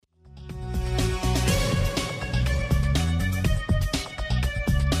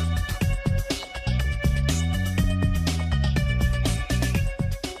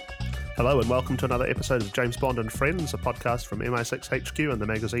Hello and welcome to another episode of James Bond and Friends, a podcast from MI6 HQ and the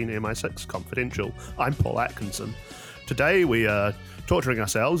magazine MI6 Confidential. I'm Paul Atkinson. Today we are torturing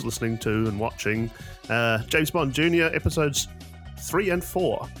ourselves listening to and watching James Bond Jr. episodes 3 and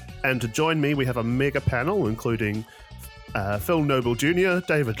 4. And to join me we have a mega panel including Phil Noble Jr.,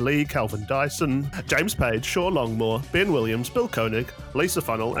 David Lee, Calvin Dyson, James Page, Shaw Longmore, Ben Williams, Bill Koenig, Lisa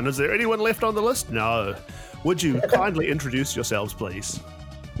Funnell, and is there anyone left on the list? No. Would you kindly introduce yourselves, please?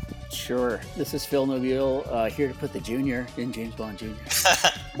 Sure. This is Phil Noble, here to put the Junior in James Bond Jr.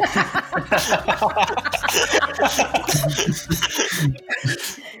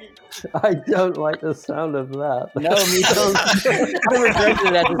 I don't like the sound of that. No, me too. I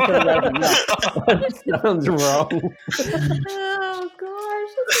regretted that just coming out of my mouth. That sounds wrong. Oh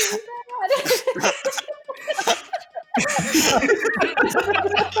gosh,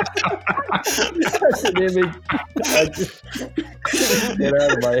 That's an image. I just get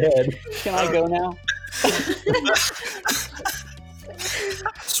out of my head. Can I go now?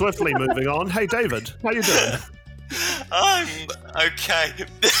 Swiftly moving on. Hey, David, how you doing? I'm okay.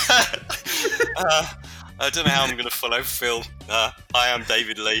 I don't know how I'm going to follow Phil. Hi, I'm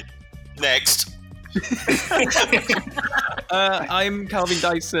David Lee. Next. I'm Calvin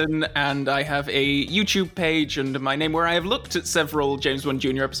Dyson, and I have a YouTube page under my name where I have looked at several James Bond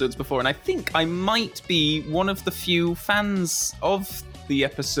Jr. episodes before, and I think I might be one of the few fans of the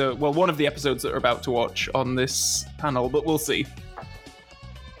episode, well, one of the episodes that we're about to watch on this panel, but we'll see.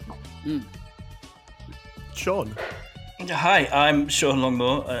 Sean. Hi, I'm Sean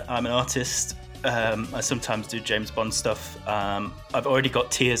Longmore. I'm an artist. I sometimes do James Bond stuff. I've already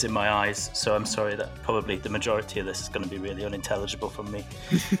got tears in my eyes, so I'm sorry that probably the majority of this is going to be really unintelligible from me.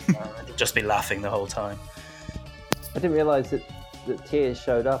 I'll just be laughing the whole time. I didn't realise that tears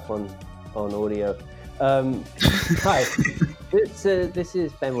showed up on audio. Hi, this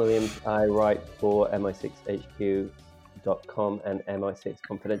is Ben Williams. I write for MI6HQ.com and MI6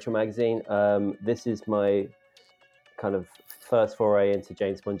 Confidential magazine. This is my kind of first foray into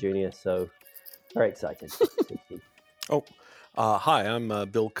James Bond Jr., so very excited. Hi, I'm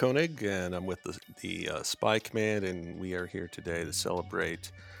Bill Koenig, and I'm with the Spy Command, and we are here today to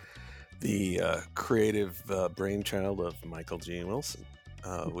celebrate the creative brainchild of Michael G. Wilson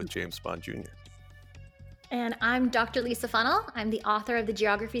with James Bond Jr. And I'm Dr. Lisa Funnell. I'm the author of The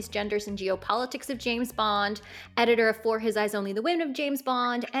Geographies, Genders, and Geopolitics of James Bond, editor of For His Eyes Only the Women of James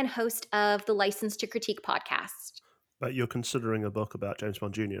Bond, and host of the License to Critique podcast. But you're considering a book about James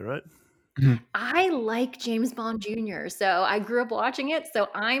Bond Jr., right? I like James Bond Jr., so I grew up watching it, so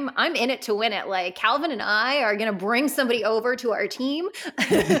I'm in it to win it. Like, Calvin and I are going to bring somebody over to our team.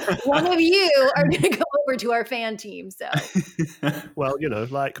 One of you are going to go over to our fan team, so. Well, you know,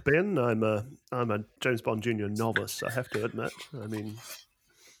 like Ben, I'm a James Bond Jr. novice, I have to admit. I mean,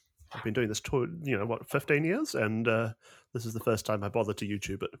 I've been doing this 15 years, and this is the first time I bothered to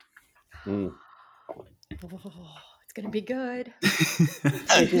YouTube it. Oh, it's going to be good. Is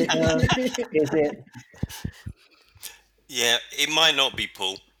it? Yeah, it might not be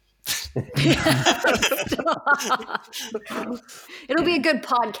Paul. It'll be a good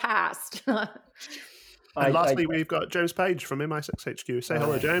podcast. And lastly, we've got James Page from MI6 HQ. Say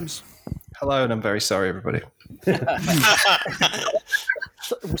hello, James. Hello, and I'm very sorry, everybody.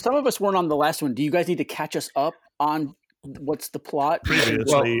 Some of us weren't on the last one. Do you guys need to catch us up on what's the plot?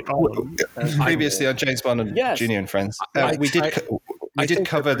 Previously on James Bond and Junior and Friends, we did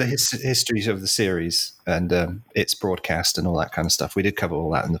cover the histories of the series and its broadcast and all that kind of stuff. We did cover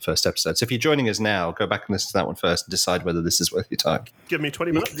all that in the first episode. So if you're joining us now, go back and listen to that one first and decide whether this is worth your time. Give me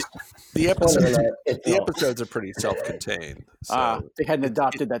 20 minutes. The episodes are pretty self-contained. So they hadn't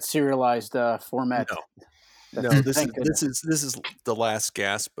adopted that serialized format. No, this is the last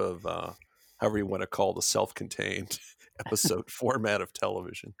gasp of however you want to call the self-contained episode format of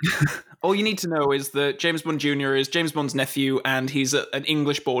television. All you need to know is that James Bond Jr. is James Bond's nephew, and he's at an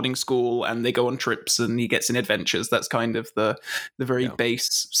English boarding school, and they go on trips, and he gets in adventures. That's kind of the very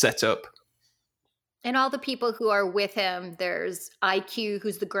base setup. And all the people who are with him, there's IQ,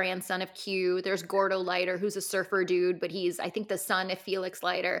 who's the grandson of Q. There's Gordo Leiter, who's a surfer dude, but he's, I think, the son of Felix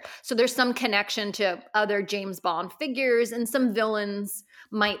Leiter. So there's some connection to other James Bond figures, and some villains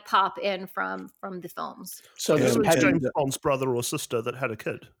might pop in from the films. So this was James Bond's brother or sister that had a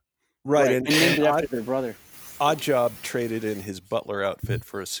kid. Right. And named it after their brother. Oddjob traded in his butler outfit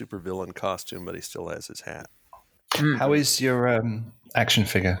for a supervillain costume, but he still has his hat. How is your action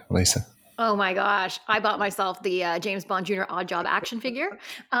figure, Lisa? Oh my gosh. I bought myself the James Bond Jr. Oddjob action figure.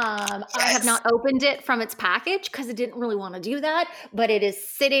 I have not opened it from its package because I didn't really want to do that, but it is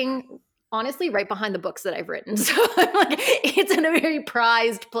sitting honestly right behind the books that I've written. So I'm like, it's in a very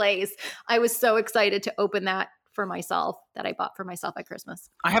prized place. I was so excited to open that for myself that I bought for myself at Christmas.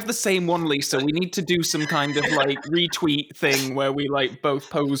 I have the same one, Lisa. We need to do some kind of like retweet thing where we like both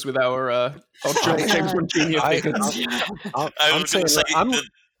pose with our James Bond Jr. figures.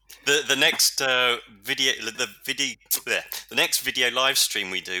 The next the next video live stream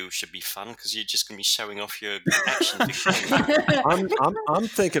we do should be fun because you're just going to be showing off your action figures. I'm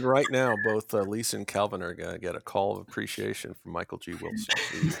thinking right now both Lisa and Calvin are going to get a call of appreciation from Michael G. Wilson.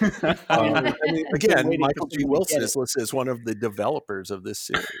 Again, Michael G. Wilson is one of the developers of this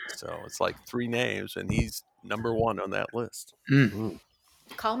series, so it's like 3 names, and he's number 1 on that list. Mm.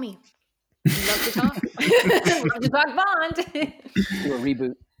 Call me. Love to talk. Love to talk Bond. Do a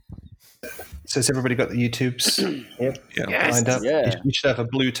reboot. So has everybody got the YouTubes lined up? Yeah. You should have a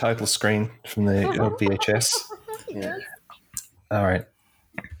blue title screen from the old VHS. Yeah. All right.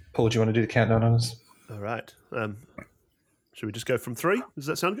 Paul, do you want to do the countdown on us? All right. Should we just go from 3? Does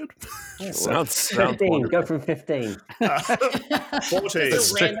that sound good? Yeah, Sounds 15. Go from 15. 14.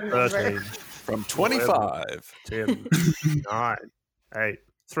 13. From 25. 10. 9. 8.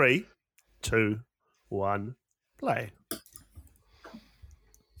 3. 2. 1. Play.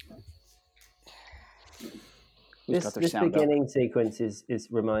 This beginning sequence is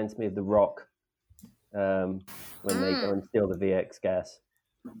reminds me of The Rock when they go and steal the VX gas,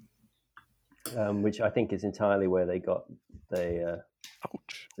 which I think is entirely where they got they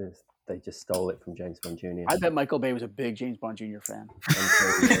just stole it from James Bond Jr. I bet Michael Bay was a big James Bond Jr. fan.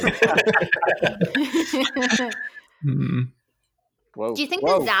 Whoa. Do you think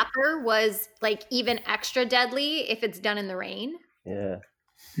the zapper was like even extra deadly if it's done in the rain? Yeah.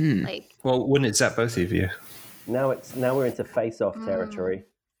 Like, well, wouldn't it zap both of you? Now we're into face-off territory.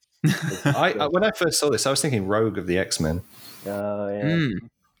 When I first saw this, I was thinking Rogue of the X-Men. Oh yeah.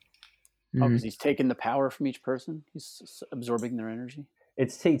 Oh, because he's taking the power from each person. He's absorbing their energy.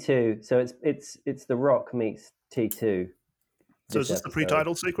 It's T2, so it's The Rock meets T2. So is this the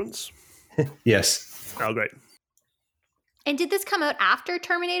pre-title sequence? Yes. Oh, great. and did this come out after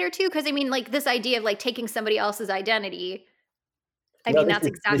Terminator 2? Because I mean, like this idea of like taking somebody else's identity. I mean, that's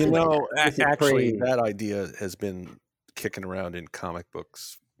exactly. Actually, that idea has been kicking around in comic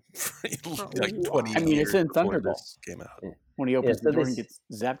books for like 20 years. I mean, it's in Thunderbolt. Came out. When he opens the door and gets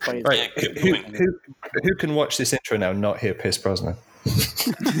zapped by his... Right. Who can watch this intro now and not hear Pierce Brosnan?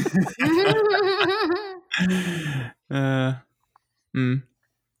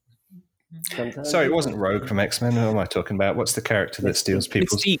 Sorry, it wasn't Rogue from X-Men. Who am I talking about? What's the character that steals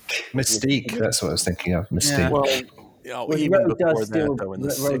people's... Mystique. That's what I was thinking of. Mystique. Yeah. Well, even before that, though, in the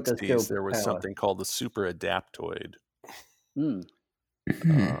 60s, there was something called the Super Adaptoid. An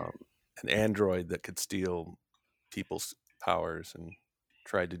android that could steal people's powers and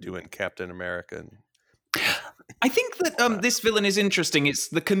tried to do it in Captain America. And I think that this villain is interesting. It's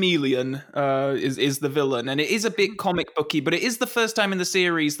the Chameleon is the villain, and it is a bit comic booky, but it is the first time in the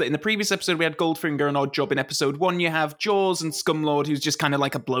series that in the previous episode we had Goldfinger and Oddjob. In episode 1 you have Jaws and Scumlord, who's just kind of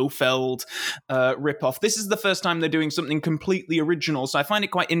like a Blofeld ripoff. This is the first time they're doing something completely original, so I find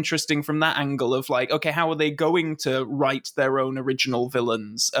it quite interesting from that angle of like, okay, how are they going to write their own original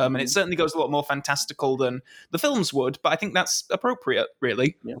villains? And it certainly goes a lot more fantastical than the films would, but I think that's appropriate,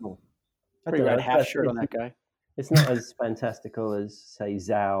 really. Yeah. Pretty red half shirt on that guy. It's not as fantastical as, say,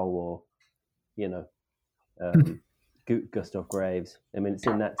 Zhao or, Gustav Graves. I mean, it's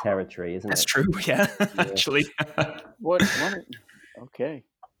in that territory, isn't it? That's true, yeah. Actually. What? Okay.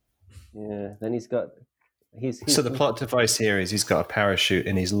 Yeah, then he's got... So the plot device here is he's got a parachute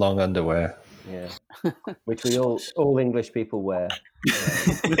in his long underwear. Yeah, which we all English people wear.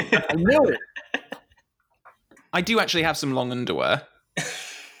 I knew it. I do actually have some long underwear.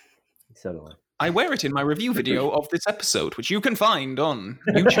 So do I. I wear it in my review video of this episode, which you can find on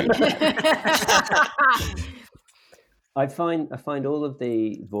YouTube. I find all of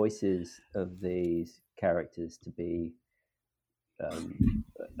the voices of these characters to be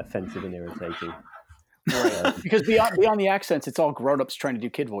offensive and irritating. Because beyond the accents, it's all grown-ups trying to do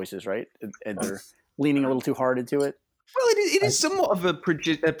kid voices, right? And they're leaning a little too hard into it. Well, it is somewhat of a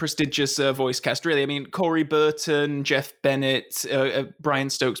prestigious voice cast, really. I mean, Corey Burton, Jeff Bennett, Brian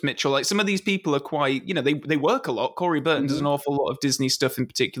Stokes Mitchell, like some of these people are quite, they work a lot. Corey Burton does an awful lot of Disney stuff in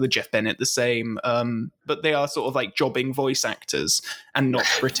particular, Jeff Bennett the same, but they are sort of like jobbing voice actors and not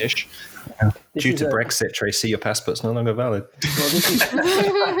British. Due to Brexit, Tracy, your passport's no longer valid. Well,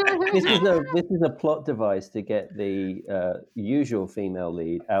 this is a plot device to get the usual female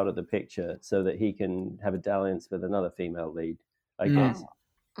lead out of the picture so that he can have a dalliance with another female lead, I guess.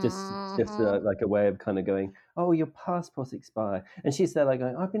 just like a way of kind of going, oh, your passport's expire, and she's there like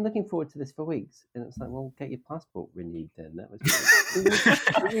going, I've been looking forward to this for weeks, and it's like, well, get your passport renewed then. That was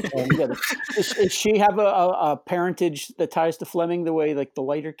Does she have a parentage that ties to Fleming the way like the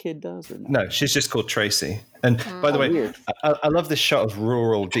lighter kid does, or no, she's just called Tracy. And by the way, I love this shot of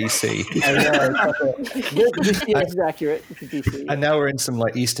rural DC. This is accurate for DC. And now we're in some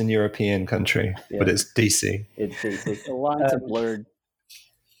like Eastern European country, but it's DC. It's DC. The lines are blurred.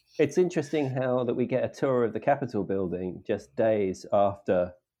 It's interesting how that we get a tour of the Capitol building just days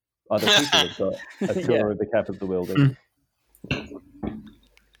after other people have got a tour of the Capitol building.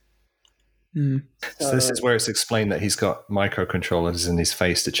 So this is where it's explained that he's got microcontrollers in his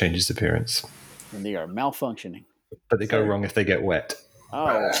face to change his appearance. And they are malfunctioning. But they go wrong if they get wet.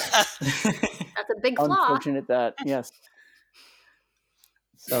 Oh. That's a big flaw. Unfortunate that, yes.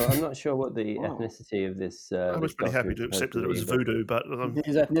 So I'm not sure what the ethnicity of this. I was pretty happy to accept that it was voodoo, but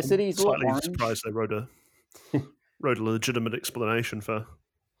his ethnicity is slightly surprised they wrote a legitimate explanation for.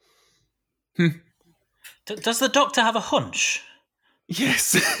 Does the Doctor have a hunch?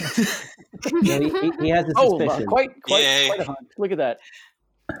 Yes. He has a suspicion. Quite a hunch. Look at that.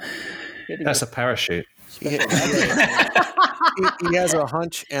 That's a parachute. He has a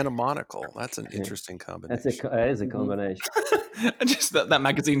hunch and a monocle. That's an interesting combination. That is a combination. Just that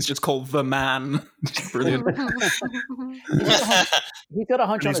magazine's just called The Man. Brilliant. He's got a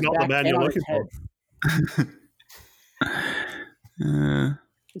hunch on his back. He's not the man you're looking for.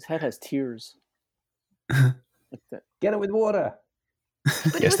 His head has tears. Like that. Get it with water.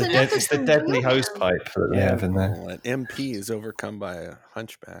 Yes, it's the deadly hose pipe that they have in there. An MP is overcome by a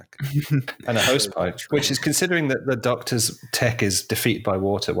hunchback. And a hose pipe, which is considering that the Doctor's tech is defeated by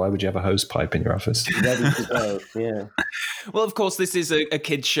water. Why would you have a hose pipe in your office? Ready to go, yeah. Well, of course, this is a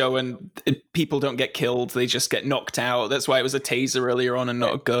kid's show and people don't get killed. They just get knocked out. That's why it was a taser earlier on and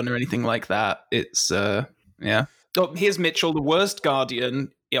not a gun or anything like that. It's, yeah. Oh, here's Mitchell, the worst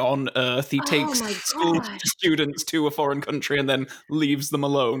Guardian on Earth. He takes school students to a foreign country and then leaves them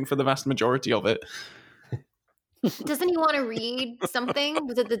alone for the vast majority of it. Doesn't he want to read something?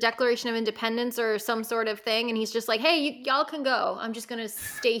 Was it the Declaration of Independence or some sort of thing? And he's just like, hey, y'all can go. I'm just going to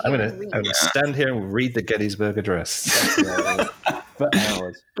stay here and read. I'm going to stand here and read the Gettysburg Address. For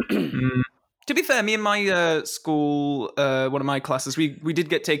hours. To be fair, me and my school, one of my classes, we did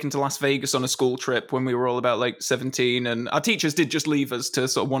get taken to Las Vegas on a school trip when we were all about like 17, and our teachers did just leave us to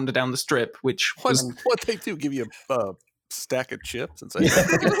sort of wander down the strip, which was... What they do, give you a stack of chips and say...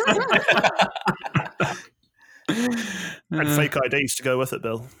 And fake IDs to go with it,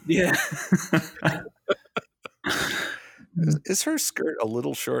 Bill. Yeah. Is her skirt a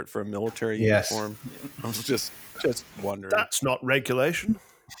little short for a military uniform? I was just wondering. That's not regulation.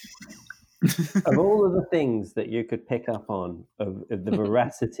 Of all of the things that you could pick up on of the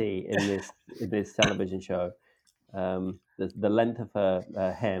veracity in this television show, the length of her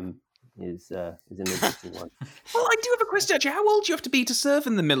hem is an interesting one. Well, I do have a question, actually. How old do you have to be to serve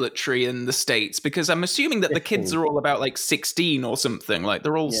in the military in the States? Because I'm assuming that 15. The kids are all about like 16 or something. Like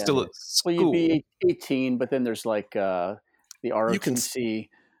they're all still at school. Well, you'd be 18, but then there's like the ROTC.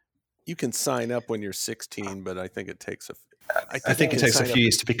 You can sign up when you're 16, but I think it takes I think it takes a few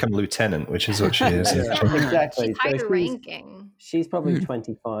years to become lieutenant, which is what she is. Exactly. She's higher ranking. She's probably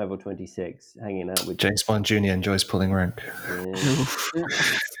 25 or 26, hanging out with James Bond Jr. enjoys pulling rank. Yeah.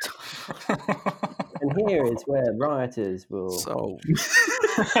 And here is where rioters will. So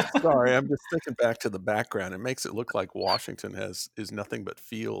sorry, I'm just thinking back to the background. It makes it look like Washington is nothing but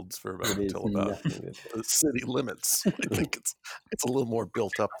fields for until about the city limits. I think it's a little more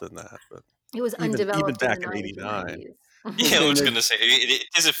built up than that. But it was undeveloped even back in '89. Yeah, I was going to say it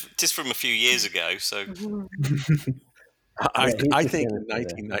is from a few years ago. So I think in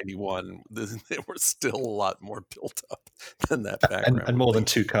 1991 there were still a lot more built up than that background, and more than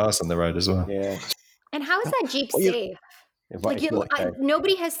 2 cars on the road as well. Yeah. And how is that Jeep safe?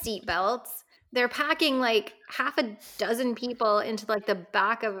 Nobody has seat belts. They're packing like half a dozen people into like the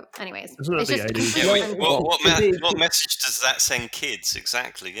back of. Anyways, it's just what message does that send kids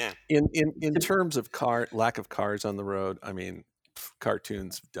exactly? Yeah. In terms of lack of cars on the road, I mean,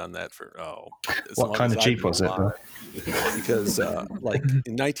 cartoons have done that for what kind of Jeep was it? Because like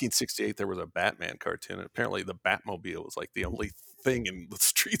in 1968 there was a Batman cartoon, and apparently the Batmobile was like the only thing in the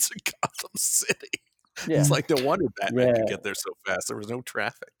streets of Gotham City. Yeah. It's like no wonder Batman could get there so fast. There was no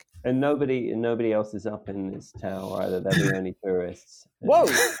traffic. And nobody else is up in this tower either. They're the only tourists. Whoa!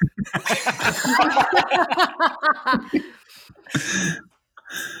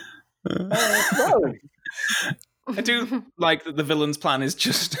 I do like that the villain's plan is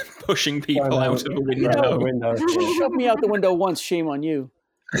just pushing people out of a window. You shoved me out the window once. Shame on you.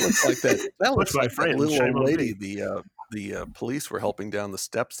 looks like that. That looks my like friend, that little shame old on lady. me. The police were helping down the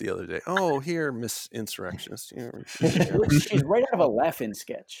steps the other day. Oh, here, Miss Insurrectionist. She's right out of a Laugh-In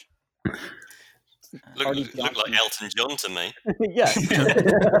sketch. Look like Elton John to me. Yeah.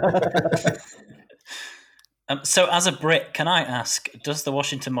 So, as a Brit, can I ask, does the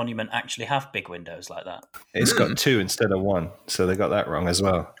Washington Monument actually have big windows like that? It's got 2 instead of 1, so they got that wrong as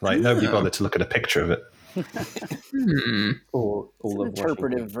well. Like nobody bothered to look at a picture of it. Or It's an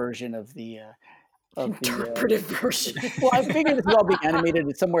interpretive version of the interpretive version. Well, I figured this is all being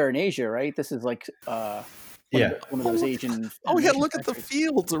animated somewhere in Asia, right? This is like one of those Asian. Oh yeah, look at the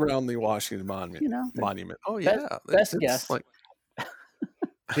fields around the Washington Monument. Oh yeah, best guess. Like...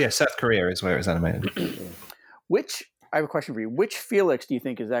 Yeah, South Korea is where it's animated. I have a question for you. Which Felix do you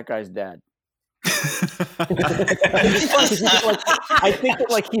think is that guy's dad? I think that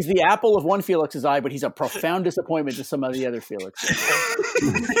like he's the apple of one Felix's eye, but he's a profound disappointment to some of the other Felixes.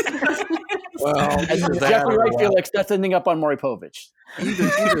 Well, Jeffrey Wright Felix, that's ending up on Maury Povich.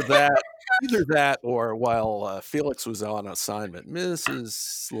 Either that, or while Felix was on assignment, Mrs.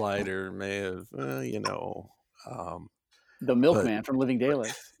 Slider may have, the milkman from Living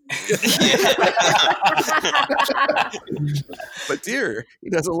Daylights. But dear, he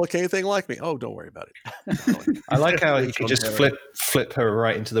doesn't look anything like me. Oh, don't worry about it. I like how he could just flip her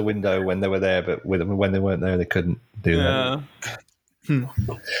right into the window when they were there, but when they weren't there, they couldn't do that.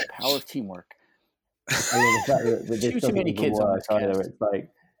 Power of teamwork. I mean, the fact that this Too many kids on this cast. It's like,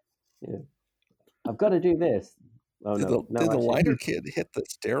 I've got to do this. Oh, did the lighter kid hit the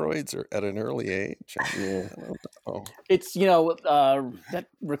steroids or at an early age? Yeah. I don't know. It's that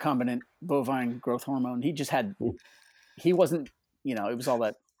recombinant bovine growth hormone. He wasn't, it was all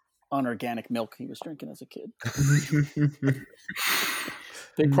that unorganic milk he was drinking as a kid.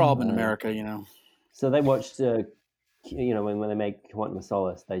 Big problem in America, So they watched, when they made Quantum of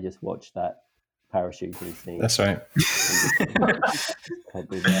Solace, they just watched that parachuting scene. That's right.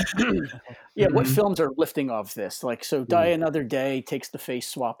 Yeah, what films are lifting off this? Like, so Die Another Day takes the face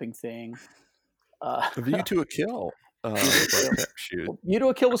swapping thing. A View to a Kill. View to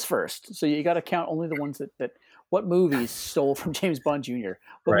a Kill was first, so you got to count only the ones that. What movies stole from James Bond Jr.?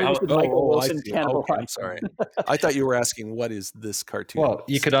 What movies did Michael Wilson cannibalize? I'm sorry. I thought you were asking what is this cartoon? Well,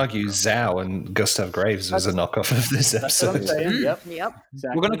 you could argue Zhao and Gustav Graves was a knockoff of this episode. That's what I'm saying. Yep.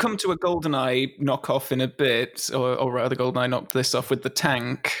 Exactly. We're going to come to a GoldenEye knockoff in a bit, or rather, GoldenEye knocked this off with the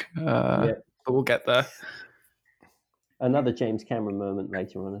tank. But we'll get there. Another James Cameron moment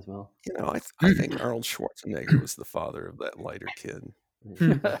later on as well. I think Arnold Schwarzenegger was the father of that lighter kid.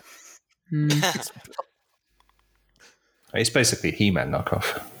 It's basically He-Man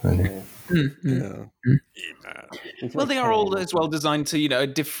knockoff. He-Man. Well, they are all as well designed to,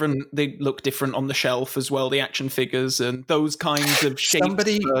 different. They look different on the shelf as well. The action figures and those kinds of shapes.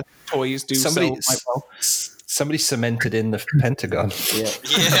 Toys do sell quite well. Somebody cemented in the Pentagon. Yeah,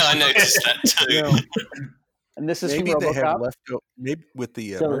 I noticed that too. And this is maybe from they had RoboCop? maybe with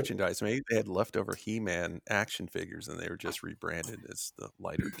the merchandise. Maybe they had leftover He-Man action figures, and they were just rebranded as the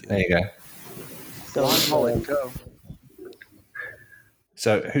lighter kid. There you go. Go.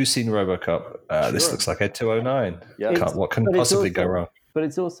 So, who's seen RoboCop? This looks like a 209. Yeah. What can possibly go wrong? But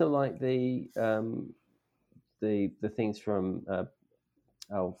it's also like the things from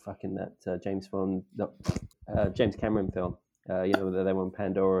James Cameron film. They were on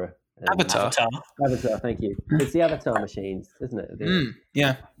Pandora. Avatar. Thank you. It's the Avatar machines, isn't it?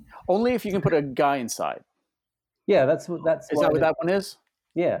 Yeah. Only if you can put a guy inside. Yeah, that's. Is that what that one is?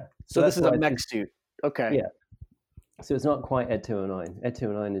 Yeah. So this is a mech suit. Okay. Yeah. So it's not quite Ed 209. Ed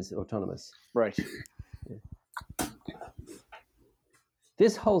 209 is autonomous. Right. Yeah.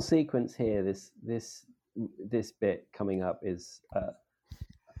 This whole sequence here, this bit coming up is.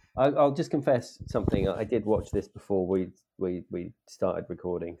 I'll just confess something. I did watch this before we started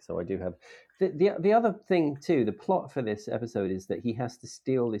recording, so I do have the other thing too. The plot for this episode is that he has to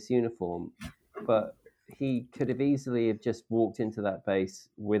steal this uniform, but he could have easily just walked into that base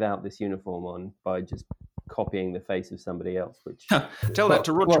without this uniform on by just copying the face of somebody else. Which tell that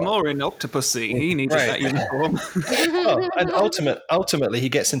to Roger Moore in Octopussy. He needed that uniform. And ultimately, he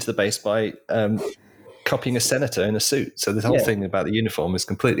gets into the base by copying a senator in a suit. So the whole thing about the uniform is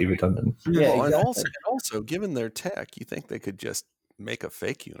completely redundant. Yeah, and exactly. also, given their tech, you think they could just make a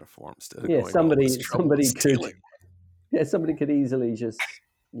fake uniform instead of somebody could. stealing. Yeah, somebody could easily just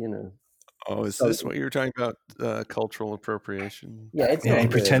Oh, is this what you were talking about? Cultural appropriation? Yeah, he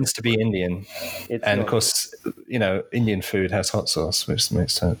pretends to be Indian, and of course, Indian food has hot sauce, which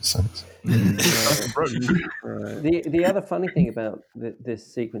makes total sense. The other funny thing about this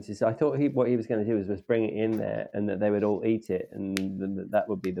sequence is, I thought what he was going to do was bring it in there, and that they would all eat it, and that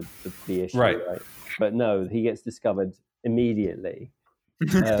would be the issue, right? But no, he gets discovered immediately,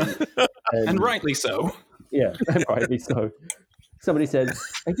 and rightly so. Yeah, rightly so. Somebody said,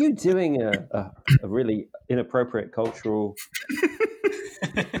 "Are you doing a really inappropriate cultural?"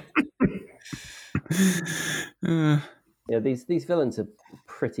 Yeah, these villains are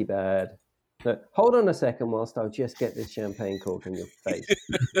pretty bad. But hold on a second, whilst I'll just get this champagne cork in your face.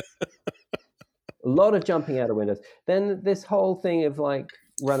 A lot of jumping out of windows. Then this whole thing of like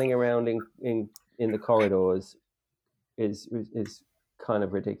running around in the corridors is kind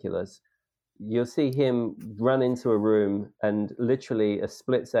of ridiculous. You'll see him run into a room, and literally a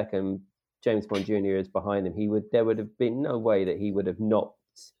split second, James Bond Jr. is behind him. There would have been no way that he would have not.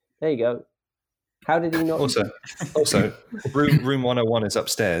 There you go. How did he not? Also, room 101 is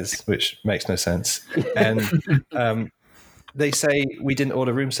upstairs, which makes no sense. And they say we didn't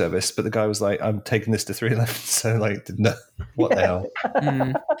order room service, but the guy was like, "I'm taking this to 311." So, like, no, what the hell?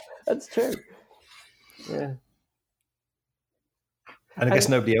 That's true. Yeah. And I guess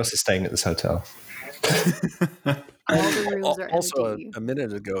nobody else is staying at this hotel. All the rooms are also, empty. a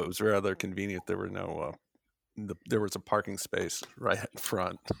minute ago, it was rather convenient. There were no, there was a parking space right in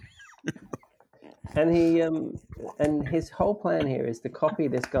front. And and his whole plan here is to copy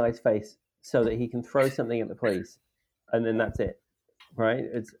this guy's face so that he can throw something at the police, and then that's it, right?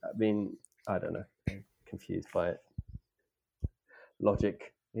 I don't know. I'm confused by it.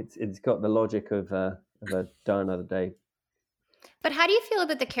 Logic. It's got the logic of a Die Another Day. But how do you feel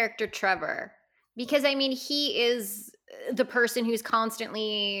about the character Trevor? Because, I mean, he is the person who's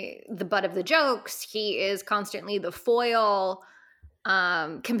constantly the butt of the jokes. He is constantly the foil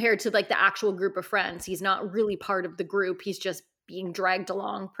compared to, like, the actual group of friends. He's not really part of the group. He's just being dragged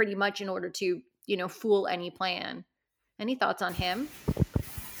along pretty much in order to, fool any plan. Any thoughts on him?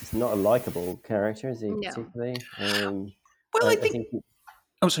 He's not a likable character, is he? No. Particularly? Well, I think...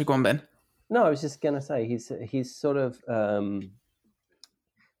 Oh, sorry, go on, Ben. No, I was just going to say he's sort of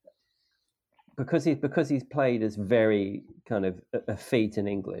because he's played as very kind of effete in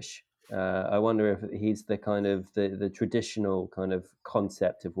English. I wonder if he's the kind of the traditional kind of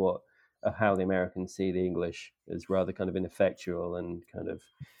concept of how the Americans see the English as rather kind of ineffectual and kind of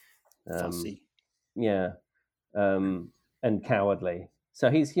fussy. And cowardly. So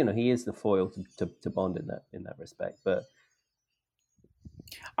he's he is the foil to Bond in that respect, but.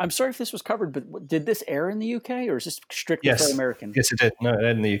 I'm sorry if this was covered, but did this air in the UK or is this strictly for American? Yes, it did. No, it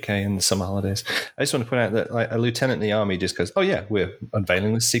aired in the UK in the summer holidays. I just want to point out that a lieutenant in the army just goes, "Oh yeah, we're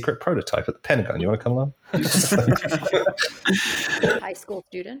unveiling this secret prototype at the Pentagon. You want to come along?" High school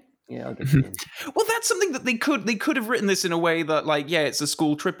student. Yeah, I'll get you in. Well, that's something that they could have written this in a way that, like, yeah, it's a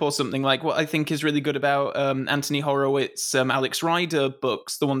school trip or something. Like, what I think is really good about Anthony Horowitz, Alex Rider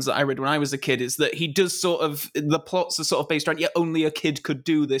books, the ones that I read when I was a kid, is that he does the plots are sort of based around, only a kid could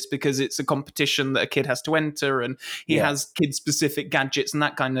do this because it's a competition that a kid has to enter, and he has kid-specific gadgets and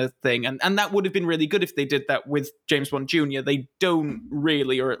that kind of thing. And that would have been really good if they did that with James Bond Jr. They don't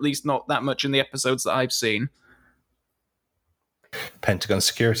really, or at least not that much in the episodes that I've seen. Pentagon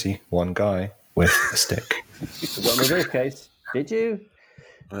security, one guy with a stick. What was this case? Did you?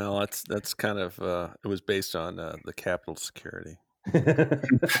 Well, that's kind of it was based on the Capitol security.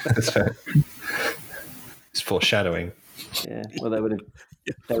 That's fair. It's foreshadowing. Yeah. Well, they would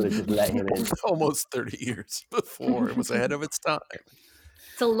have just let him in. Almost 30 years before. It was ahead of its time.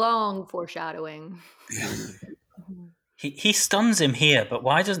 It's a long foreshadowing. He stuns him here, but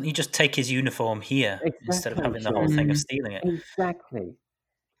why doesn't he just take his uniform here instead of having the whole thing of stealing it? Exactly.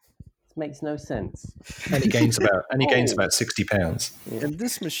 It makes no sense. And he gains about 60 pounds. Yeah. And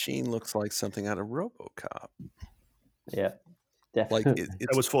this machine looks like something out of RoboCop. Yeah, definitely. Like it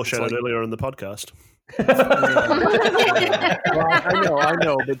was foreshadowed earlier in the podcast. Well, I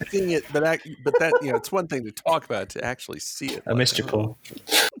know, but seeing it, but that, it's one thing to talk about, to actually see it. I missed you, Paul.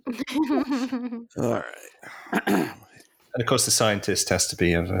 All right. And of course, the scientist has to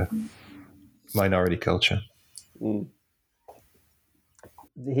be of a minority culture. Mm.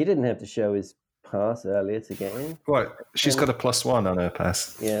 He didn't have to show his pass earlier to get in. What? She's got a +1 on her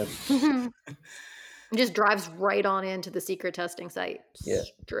pass. Yeah. Just drives right on into the secret testing site. Yeah.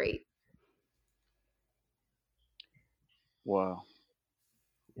 Straight. Wow.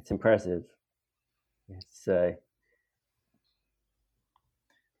 It's impressive, I have to say.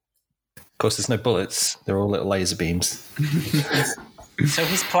 Of course, there's no bullets. They're all little laser beams. So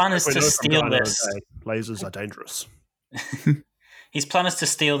his plan is to steal this. Lasers are dangerous. His plan is to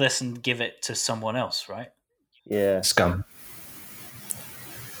steal this and give it to someone else, right? Yeah. Scum.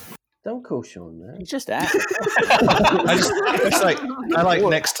 Don't call Sean that. He's just asked. I like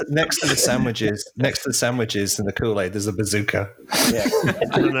next to the sandwiches and the Kool-Aid, there's a bazooka. Yeah.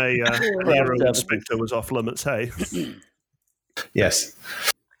 And a hero inspector was off limits, hey? Yes.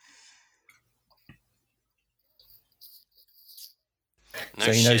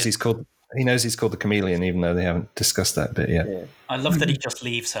 So he knows he's called the chameleon, even though they haven't discussed that bit yet. Yeah. I love that he just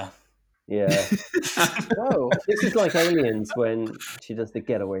leaves her. Yeah. Whoa. This is like Aliens when she does the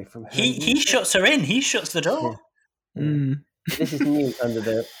get away from him. He shuts her in. He shuts the door. Yeah. Mm. This is Newt under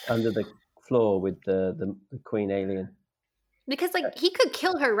the floor with the queen alien. Because like he could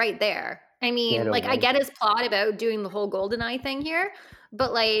kill her right there. I mean, like I get his plot about doing the whole GoldenEye thing here,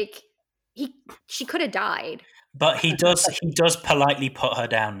 but like she could have died. But he does politely put her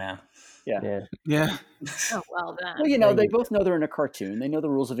down now. Yeah. Oh, well then. Well, they both know they're in a cartoon. They know the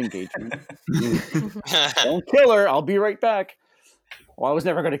rules of engagement. Don't kill her. I'll be right back. Well, I was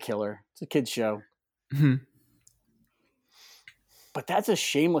never going to kill her. It's a kid's show. But that's a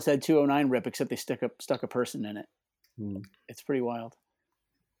shameless Ed 209 rip, except they stuck a person in it. It's pretty wild.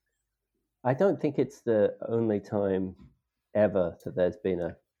 I don't think it's the only time ever that there's been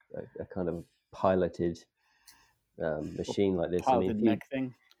a kind of piloted machine like this. Piloted mech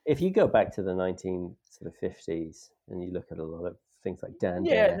thing. If you go back to the 1950s and you look at a lot of things like Dan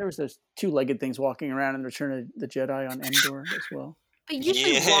Dare. There was those two-legged things walking around in Return of the Jedi on Endor as well. But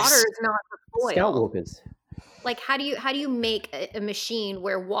usually water is not the foil. Scoutwalkers. Like how do you make a machine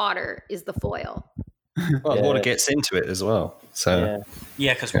where water is the foil? Well, water gets into it as well. So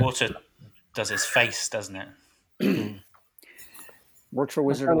because water does his face, doesn't it? Works for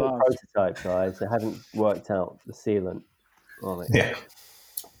Wizard of Oz. Prototype, guys. They haven't worked out the sealant on it. Yeah.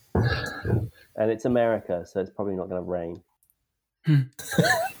 And it's America, so it's probably not going to rain. You're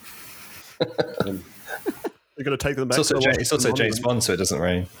going to take them back. It's also James Bond, so it doesn't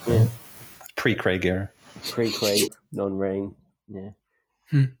rain. Yeah. Pre-Craig era. Pre-Craig, non-rain. Yeah.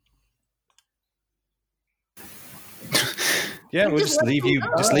 Yeah, we'll just leave you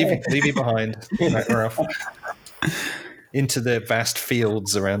behind. Right, we're off into the vast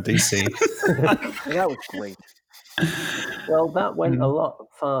fields around DC. That was great. Well, that went a lot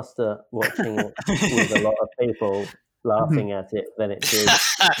faster watching it with a lot of people laughing at it than it did.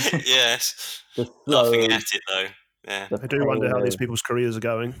 Yes. Laughing at it, though. Yeah. I do wonder how these people's careers are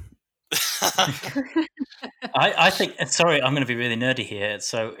going. I think, sorry, I'm going to be really nerdy here.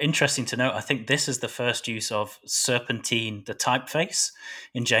 So interesting to note, I think this is the first use of Serpentine, the typeface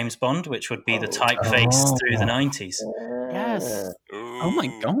in James Bond, which would be the typeface through the 90s. Yes. Oh my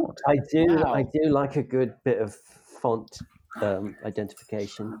God. I do like a good bit of font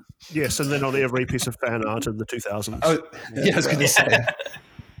identification. Yes, and then on every piece of fan art in the 2000s. Oh, yeah, I was going to say.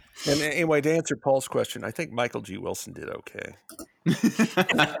 And anyway, to answer Paul's question, I think Michael G. Wilson did okay.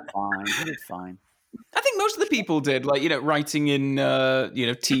 Fine. He did fine. I think most of the people did, like, writing in,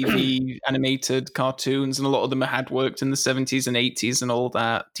 TV animated cartoons, and a lot of them had worked in the 70s and 80s and all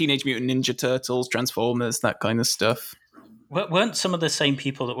that. Teenage Mutant Ninja Turtles, Transformers, that kind of stuff. Weren't some of the same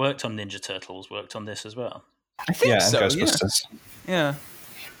people that worked on Ninja Turtles worked on this as well? I think so, and Ghostbusters. Yeah.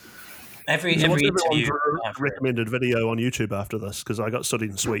 Every interview recommended video on YouTube after this, because I got Sooty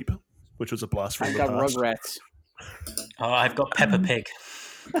and Sweep, which was a blast from the past. I got Rugrats. Oh, I've got Peppa Pig.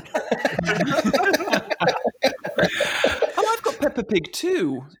 I've got Peppa Pig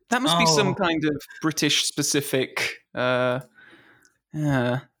too. That must be some kind of British specific.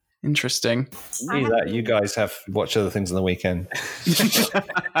 Interesting. That you guys have watched other things on the weekend.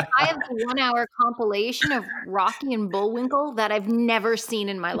 I have a 1 hour compilation of Rocky and Bullwinkle that I've never seen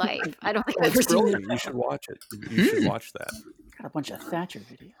in my life. I don't think I've ever seen it. You should watch it. You should watch that. Got a bunch of Thatcher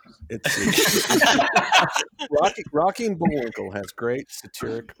videos. Rocky and Bullwinkle has great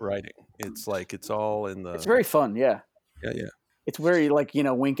satiric writing. It's like it's all in the. It's very fun, yeah. Yeah. It's very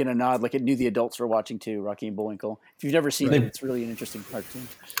wink and a nod, like it knew the adults were watching too. Rocky and Bullwinkle. If you've never seen it, it's really an interesting cartoon.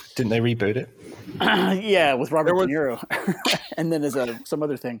 Didn't they reboot it? Yeah, with Robert De Niro, and then as some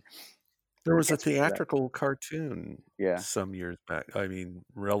other thing. There was a theatrical cartoon, yeah, some years back. I mean,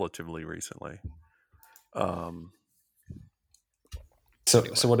 relatively recently. So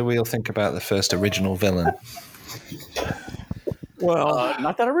what do we all think about the first original villain? Well,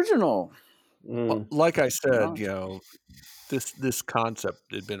 not that original. Like I said, this concept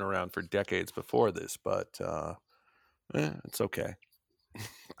had been around for decades before this, but it's okay,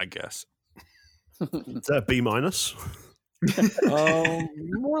 I guess. Is that B-? More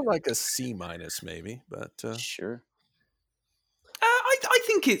like a C-, maybe, but sure. I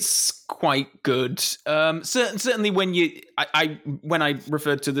think it's quite good. Certainly, when when I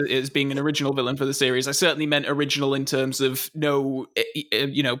referred to it as being an original villain for the series, I certainly meant original in terms of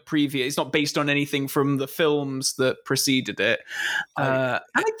previous. It's not based on anything from the films that preceded it. And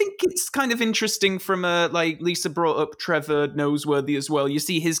I think it's kind of interesting from like Lisa brought up Trevor Noseworthy as well. You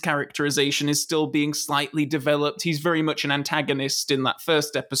see his characterization is still being slightly developed. He's very much an antagonist in that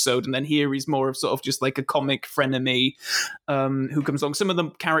first episode, and then here he's more of sort of just like a comic frenemy who comes along. Some of the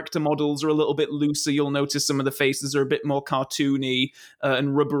character models are a little bit looser. You'll notice some of the faces are a bit more cartoony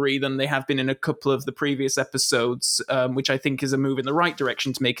and rubbery than they have been in a couple of the previous episodes, which I think is a move in the right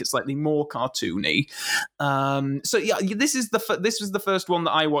direction to make it slightly more cartoony. So yeah, this was the first one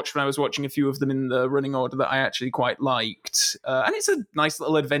that I watched when I was watching a few of them in the running order that I actually quite liked, and it's a nice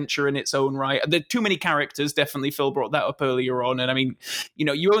little adventure in its own right. There are too many characters. Definitely, Phil brought that up earlier on, and I mean,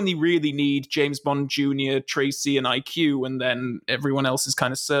 you only really need James Bond Jr., Tracy, and IQ, and then everyone else is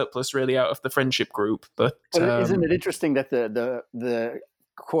kind of surplus really out of the friendship group. But isn't it interesting that the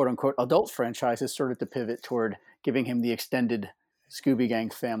quote unquote adult franchise has started to pivot toward giving him the extended Scooby Gang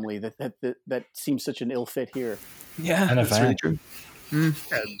family that seems such an ill fit here? Yeah, and that's really true.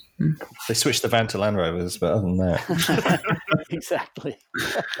 They switched the van to Land Rovers, but other than that, exactly.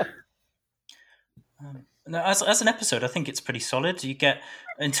 No, as an episode, I think it's pretty solid. You get,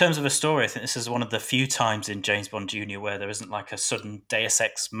 in terms of a story, I think this is one of the few times in James Bond Jr. where there isn't like a sudden Deus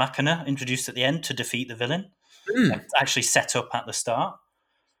Ex Machina introduced at the end to defeat the villain. It's actually set up at the start.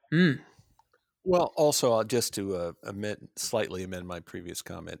 Well, also, just to slightly amend my previous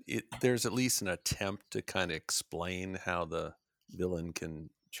comment, there's at least an attempt to kind of explain how the villain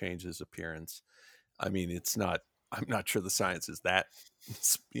can change his appearance. I mean, I'm not sure the science is that,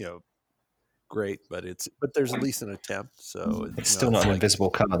 great, but there's at least an attempt. So it's still not an invisible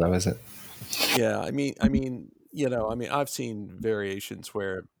color, though, is it? Yeah, I mean, I've seen variations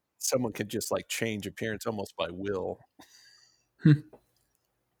where someone could just like change appearance almost by will.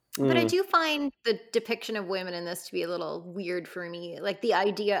 But I do find the depiction of women in this to be a little weird for me. Like the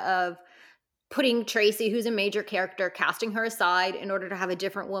idea of putting Tracy, who's a major character, casting her aside in order to have a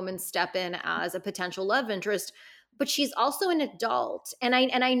different woman step in as a potential love interest. But she's also an adult. And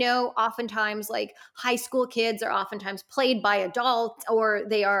I know oftentimes like high school kids are oftentimes played by adults or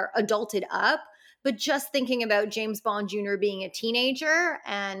they are adulted up. But just thinking about James Bond Jr. being a teenager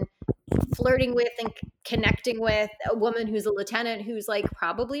and flirting with and connecting with a woman who's a lieutenant who's like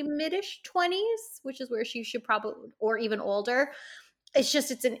probably mid-ish 20s, which is where she should probably, or even older. It just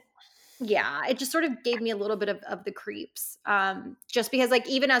sort of gave me a little bit of the creeps. Just because like,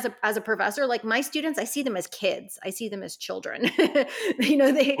 even as a professor, like my students, I see them as kids. I see them as children,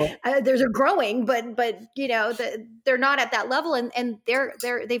 they're growing, but they're not at that level and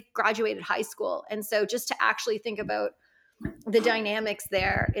they've graduated high school. And so just to actually think about the dynamics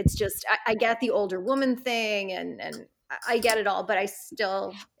there, it's just, I get the older woman thing and I get it all, but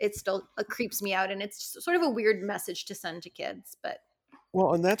it still creeps me out. And it's sort of a weird message to send to kids, but.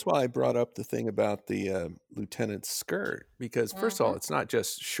 Well, and that's why I brought up the thing about the lieutenant's skirt, because first of all, it's not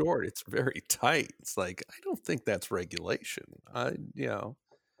just short; it's very tight. It's like I don't think that's regulation. And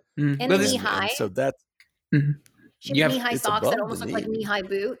knee high. So that's she has knee-high socks that almost look like knee-high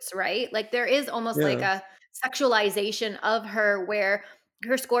boots, right? Like there is almost like a sexualization of her where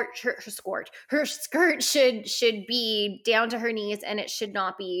her skirt should be down to her knees and it should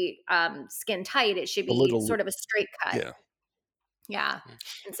not be skin tight. It should be sort of a straight cut. Yeah,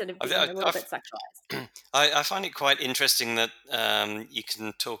 instead of being a little bit sexualized. I find it quite interesting that you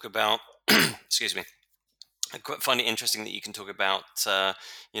can talk about, excuse me, I find it interesting that you can talk about,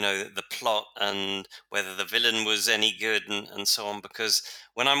 the plot and whether the villain was any good and so on, because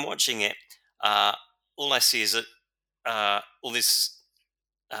when I'm watching it, all I see is all this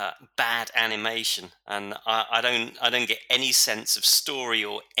bad animation, and I don't get any sense of story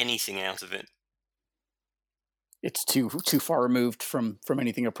or anything out of it. It's too far removed from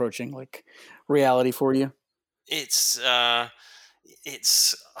anything approaching like reality for you. It's I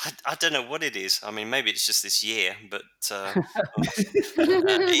don't know what it is. I mean, maybe it's just this year, but it's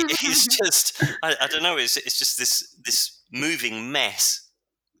just I don't know. It's just this moving mess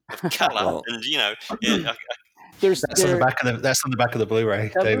of color, and that's on the back of the Blu-ray,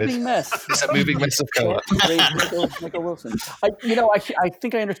 David. Moving mess. It's a moving mess of color. Michael Wilson. I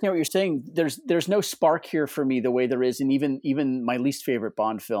think I understand what you're saying. There's no spark here for me the way there is in even my least favorite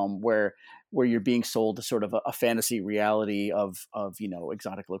Bond film where you're being sold to sort of a fantasy reality of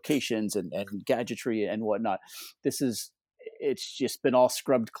exotic locations and gadgetry and whatnot. It's just been all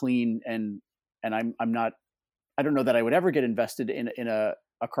scrubbed clean and I'm not. I don't know that I would ever get invested in a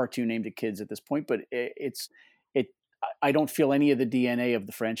cartoon aimed at kids at this point, but I don't feel any of the DNA of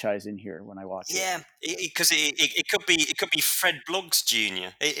the franchise in here when I watch it. Yeah, because it could be Fred Bloggs Jr.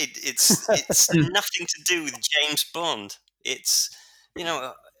 It's nothing to do with James Bond. It's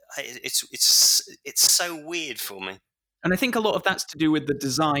it's so weird for me. And I think a lot of that's to do with the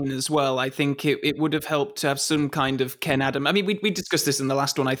design as well. I think it would have helped to have some kind of Ken Adam. I mean, we discussed this in the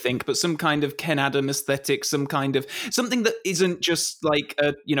last one, I think, but some kind of Ken Adam aesthetic, something that isn't just like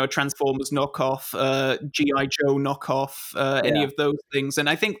a Transformers knockoff, G.I. Joe knockoff, any of those things. And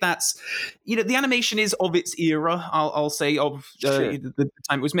I think that's, the animation is of its era, I'll say, of the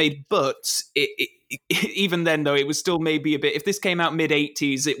time it was made. But even then, though, it was still maybe a bit, if this came out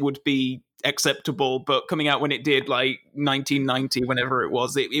mid-'80s, it would be acceptable, but coming out when it did, like 1990, whenever it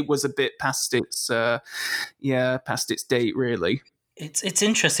was a bit past its date, really. It's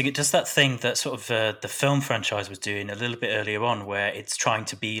interesting. It does that thing that sort of the film franchise was doing a little bit earlier on, where it's trying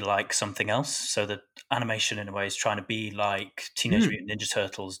to be like something else. So the animation, in a way, is trying to be like Teenage Mutant Ninja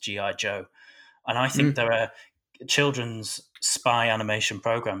Turtles, G.I. Joe, and I think there are children's spy animation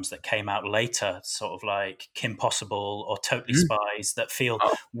programs that came out later, sort of like Kim Possible or Totally Spies, that feel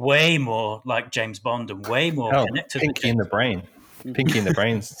way more like James Bond and way more connected. Pinky in the Brain. Pinky in the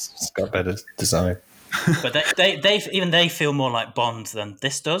Brain's got better design. But they feel more like Bond than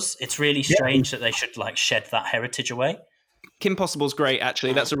this does. It's really strange that they should like shed that heritage away. Kim Possible's great,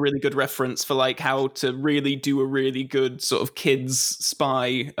 actually. That's a really good reference for like how to really do a really good sort of kids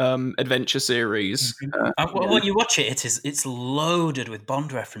spy adventure series. When you watch it, it's loaded with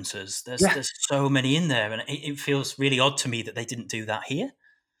Bond references. There's so many in there, and it feels really odd to me that they didn't do that here.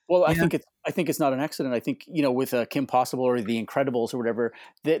 Well, I think it's not an accident. I think with Kim Possible or The Incredibles or whatever,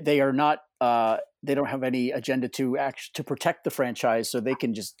 they are not. They don't have any agenda to protect the franchise, so they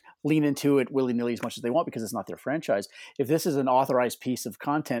can just lean into it willy-nilly as much as they want because it's not their franchise. If this is an authorized piece of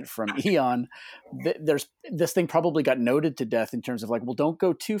content from Eon, this thing probably got noted to death in terms of like, well, don't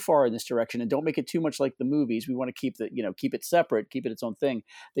go too far in this direction and don't make it too much like the movies. We want to keep keep it separate, keep it its own thing.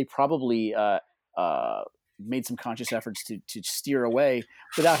 They probably made some conscious efforts to steer away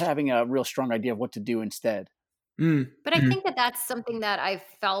without having a real strong idea of what to do instead. But I think that's something that I've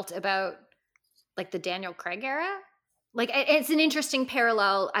felt about like the Daniel Craig era. Like it's an interesting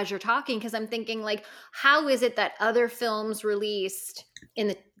parallel as you're talking, because I'm thinking like, how is it that other films released in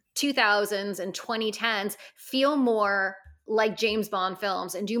the 2000s and 2010s feel more like James Bond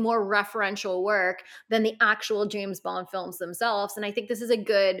films and do more referential work than the actual James Bond films themselves? And I think this is a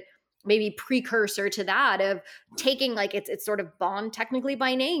good maybe precursor to that, of taking like it's sort of Bond technically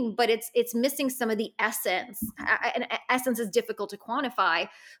by name, but it's missing some of the essence. And essence is difficult to quantify,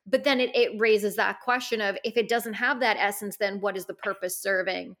 but then it raises that question of, if it doesn't have that essence, then what is the purpose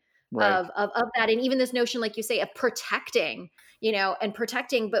serving of that? And even this notion, like you say, of protecting,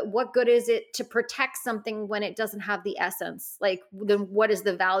 but what good is it to protect something when it doesn't have the essence? Like, then what is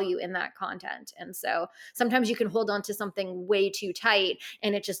the value in that content? And so sometimes you can hold on to something way too tight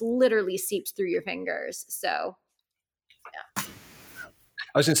and it just literally seeps through your fingers. So, yeah.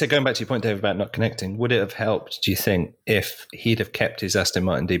 I was going to say, going back to your point, Dave, about not connecting, would it have helped, do you think, if he'd have kept his Aston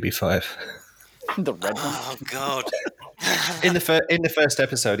Martin DB5? The red one. Oh, God. In the first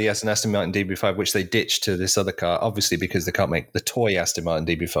episode, he has an Aston Martin DB5, which they ditched to this other car, obviously because they can't make the toy Aston Martin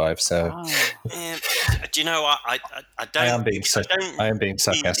DB5. So, do you know what? I don't. I am being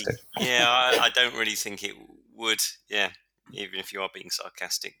sarcastic. I don't really think it would. Yeah, even if you are being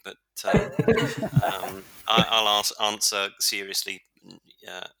sarcastic, but I'll answer seriously.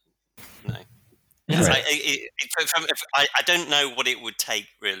 No. I don't know what it would take,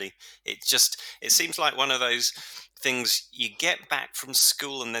 really. It seems like one of those things you get back from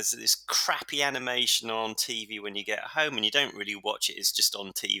school and there's this crappy animation on TV when you get home and you don't really watch it. It's just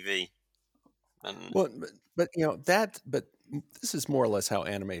on TV. But this is more or less how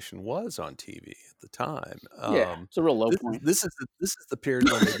animation was on TV at the time. It's a real low point. This is the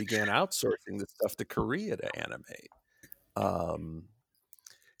period when they began outsourcing this stuff to Korea to animate.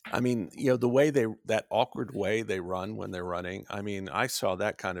 I mean, the way that awkward way they run when they're running. I mean, I saw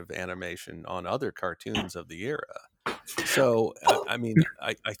that kind of animation on other cartoons of the era. So, I mean,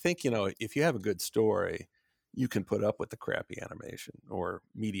 I think, if you have a good story, you can put up with the crappy animation or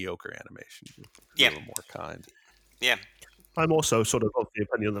mediocre animation. A little more kind. Yeah. I'm also sort of the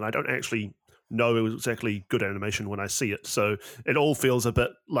opinion that I don't actually know it was exactly good animation when I see it. So it all feels a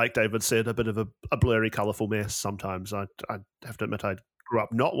bit, like David said, a bit of a blurry, colourful mess sometimes. I have to admit I grew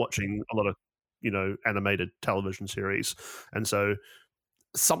up not watching a lot of, animated television series. And so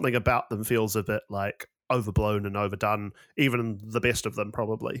something about them feels a bit like overblown and overdone, even the best of them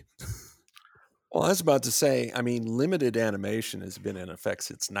probably. Well, I was about to say, I mean, limited animation has been in effect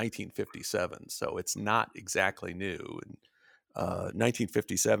since 1957, so it's not exactly new. And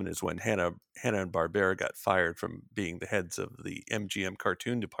 1957 is when Hanna-Barbera got fired from being the heads of the MGM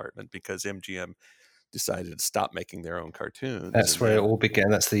cartoon department because MGM decided to stop making their own cartoons. That's where it all began.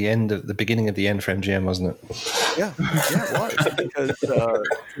 That's the beginning of the end for MGM, wasn't it? Yeah, it was because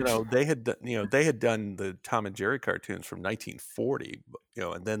they had done the Tom and Jerry cartoons from 1940,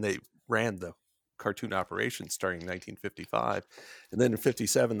 and then they ran the cartoon operation starting in 1955, and then in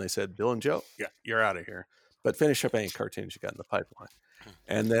 57 they said, Bill and Joe, yeah, you're out of here, but finish up any cartoons you got in the pipeline.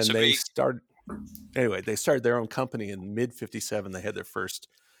 And then they started their own company in mid 57. They had their first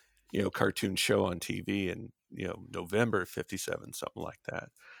cartoon show on TV in November 57, something like that.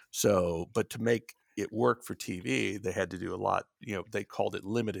 So, but to make it work for TV, they had to do a lot. They called it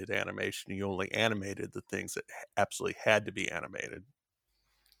limited animation. You only animated the things that absolutely had to be animated.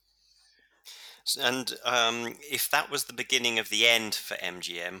 And if that was the beginning of the end for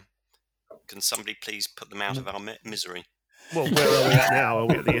MGM, can somebody please put them out of our misery? Well, where are we at now? Are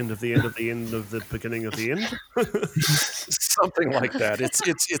we at the end of the end of the end of the beginning of the end? Something like that. It's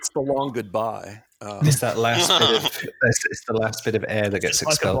the long goodbye. It's that last it's the last bit of air that gets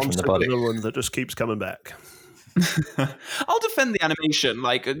expelled from the body. Villain that just keeps coming back. I'll defend the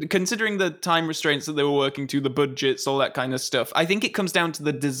animation, considering the time restraints that they were working to, the budgets, all that kind of stuff. I think it comes down to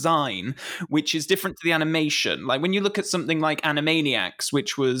the design, which is different to the animation. Like when you look at something like Animaniacs,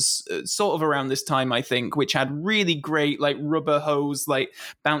 which was sort of around this time, I think, which had really great rubber hose,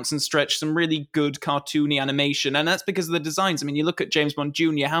 bounce and stretch, some really good cartoony animation. And that's because of the designs. I mean, you look at James Bond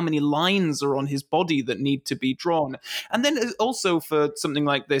Jr., how many lines are on his body that need to be drawn. And then also for something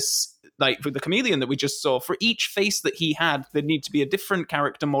like this, for the chameleon that we just saw, for each face that he had, there'd need to be a different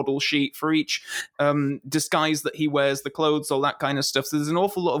character model sheet for each disguise that he wears, the clothes, all that kind of stuff. So there's an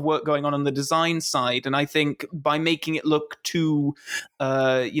awful lot of work going on the design side. And I think by making it look too,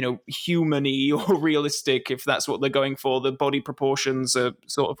 human-y or realistic, if that's what they're going for, the body proportions are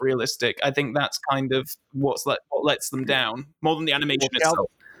sort of realistic. I think that's kind of what lets them down more than the animation itself.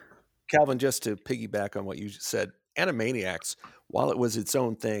 Calvin, just to piggyback on what you just said, Animaniacs, while it was its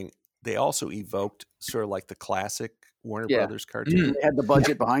own thing, they also evoked sort of like the classic Warner Brothers cartoon. They had the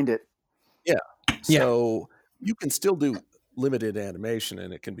budget behind it. Yeah. So you can still do limited animation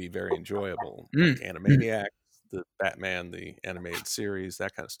and it can be very enjoyable. Like Animaniacs, the Batman, the animated series,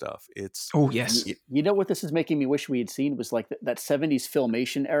 that kind of stuff. You know what this is making me wish we had seen was that 70s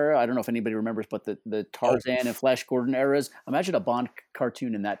Filmation era. I don't know if anybody remembers, but the Tarzan and Flash Gordon eras. Imagine a Bond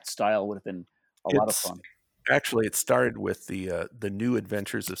cartoon in that style would have been a lot of fun. Actually, it started with the New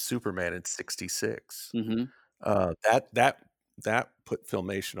Adventures of Superman in '66. Mm-hmm. That put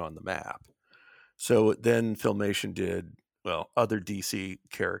Filmation on the map. So then Filmation did other DC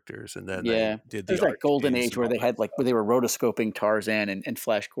characters, and then they did there's that golden age where they had where they were rotoscoping Tarzan and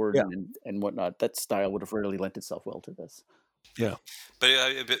Flash Gordon and whatnot. That style would have really lent itself well to this. Yeah, but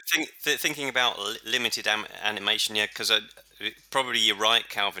thinking about limited animation, because probably you're right,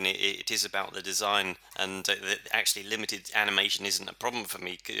 Calvin. It is about the design, and actually limited animation isn't a problem for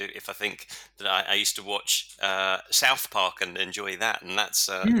me. If I think that I used to watch South Park and enjoy that, and that's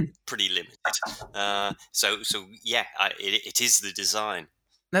pretty limited. So it is the design.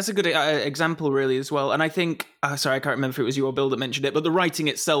 That's a good example, really, as well. And I think, sorry, I can't remember if it was you or Bill that mentioned it, but the writing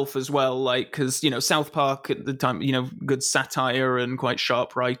itself as well, because, South Park at the time, good satire and quite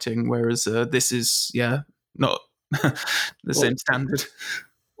sharp writing, whereas this is, not the same standard.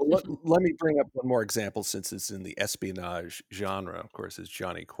 Well, let me bring up one more example, since it's in the espionage genre, of course, is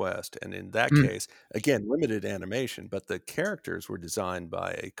Johnny Quest. And in that case, again, limited animation, but the characters were designed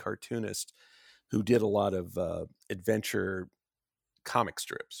by a cartoonist who did a lot of adventure comic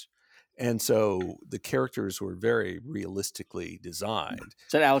strips, and so the characters were very realistically designed.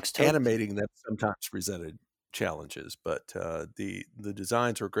 Is that Alex Toth? Animating them sometimes presented challenges, but the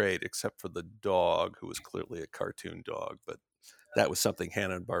designs were great, except for the dog, who was clearly a cartoon dog. But that was something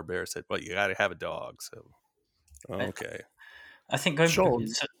Hanna-Barbera said, well, you got to have a dog. So okay. I think what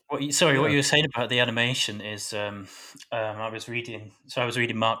you were saying about the animation is I was reading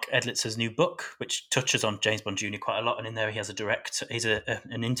Mark Edlitz's new book, which touches on James Bond Jr. quite a lot, and in there he has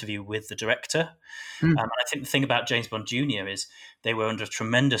an interview with the director. And I think the thing about James Bond Jr. is they were under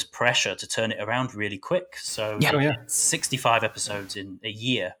tremendous pressure to turn it around really quick. So 65 episodes in a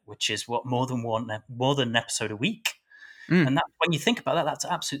year, which is more than an episode a week. And that, when you think about that, that's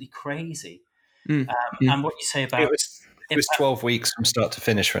absolutely crazy. And what you say about it was 12 weeks from start to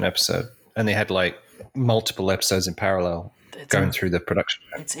finish for an episode, and they had multiple episodes in parallel. going through the production.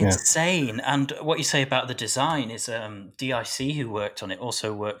 It's insane. And what you say about the design is DIC, who worked on it,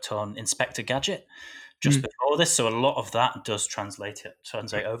 also worked on Inspector Gadget just before this. So a lot of that does translate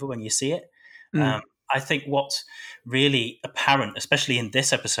over when you see it. I think what's really apparent, especially in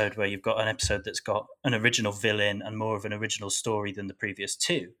this episode, where you've got an episode that's got an original villain and more of an original story than the previous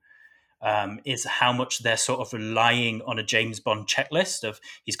two, is how much they're sort of relying on a James Bond checklist of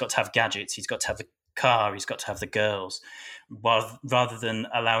he's got to have gadgets, he's got to have a car, he's got to have the girls, rather than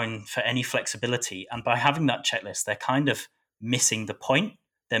allowing for any flexibility. And by having that checklist, they're kind of missing the point.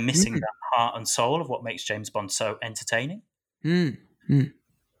 They're missing that heart and soul of what makes James Bond so entertaining.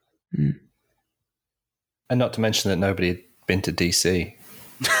 And not to mention that nobody had been to DC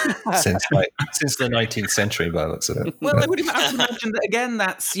since the 19th century, by the looks of it. Well, I would have to imagine that again.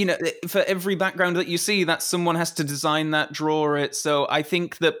 That's for every background that you see, that someone has to design that, draw it. So I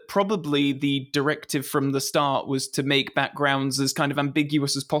think that probably the directive from the start was to make backgrounds as kind of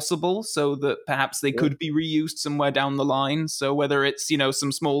ambiguous as possible, so that perhaps they could be reused somewhere down the line. So whether it's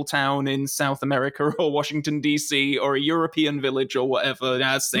some small town in South America or Washington DC or a European village or whatever, it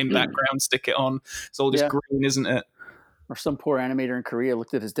has the same background. Stick it on. It's all just green, isn't it? Or some poor animator in Korea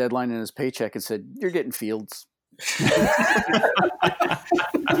looked at his deadline and his paycheck and said, "You're getting Fields."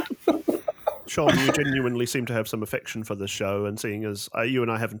 Sean, you genuinely seem to have some affection for this show, and seeing as you and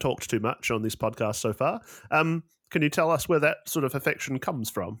I haven't talked too much on this podcast so far, can you tell us where that sort of affection comes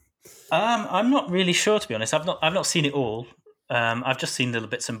from? I'm not really sure, to be honest. I've not seen it all. I've just seen little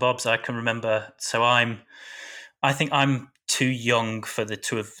bits and bobs I can remember. So I think I'm too young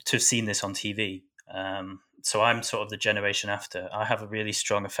to have seen this on TV. So I'm sort of the generation after. I have a really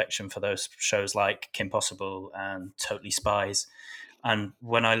strong affection for those shows like Kim Possible and Totally Spies. And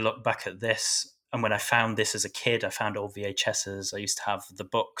when I look back at this, and when I found this as a kid, I found old VHSs. I used to have the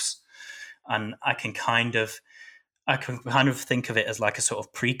books, and I can kind of think of it as like a sort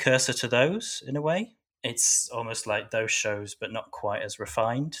of precursor to those in a way. It's almost like those shows, but not quite as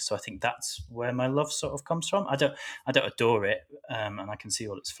refined. So I think that's where my love sort of comes from. I don't adore it, and I can see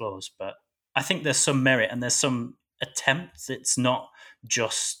all its flaws, but I think there's some merit and there's some attempts. It's not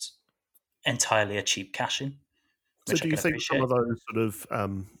just entirely a cheap cash-in. So do you think some of those sort of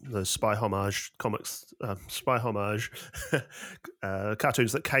the spy homage comics,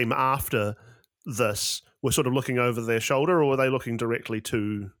 cartoons that came after this were sort of looking over their shoulder, or were they looking directly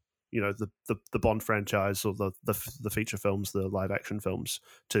to the Bond franchise or the feature films, the live action films,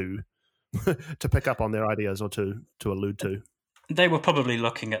 to pick up on their ideas or to allude to? They were probably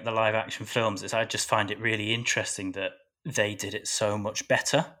looking at the live action films. I just find it really interesting that they did it so much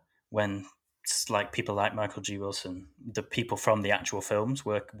better when it's like people like Michael G. Wilson, the people from the actual films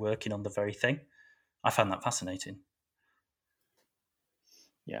working on the very thing. I found that fascinating.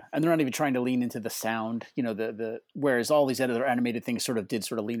 Yeah, and they're not even trying to lean into the sound, whereas all these other animated things sort of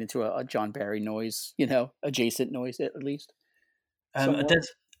lean into a John Barry noise, adjacent noise at least.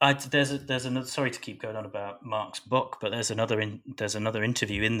 There's another. Sorry to keep going on about Mark's book, but there's another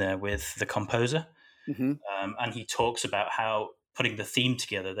interview in there with the composer, and he talks about how putting the theme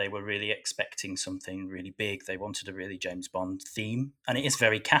together, they were really expecting something really big. They wanted a really James Bond theme, and it is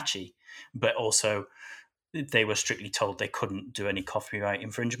very catchy, but also they were strictly told they couldn't do any copyright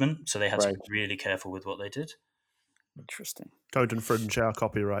infringement, so they had to be really careful with what they did. Interesting. Don't infringe our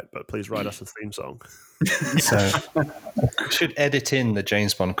copyright, but please write us a theme song. So we should edit in the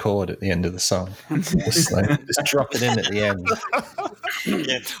James Bond chord at the end of the song. Just drop it in at the end.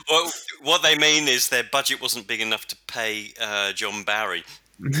 Yeah. Well, what they mean is their budget wasn't big enough to pay John Barry.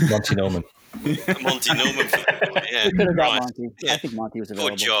 Monty Norman. Monty Norman. Yeah, we could have got Monty. Yeah. I think Monty was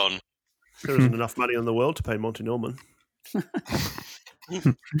available. Or John. There isn't enough money in the world to pay Monty Norman.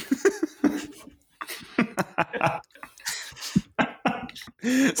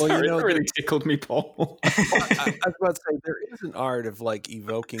 Well, that really tickled me, Paul. I was about to say, there is an art of like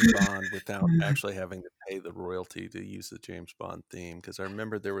evoking Bond without actually having to pay the royalty to use the James Bond theme. Because I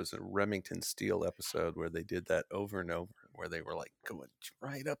remember there was a Remington Steele episode where they did that over and over, where they were like going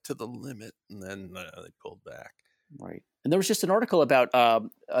right up to the limit, and then they pulled back. Right. And there was just an article about a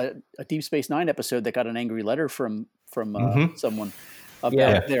Deep Space Nine episode that got an angry letter from someone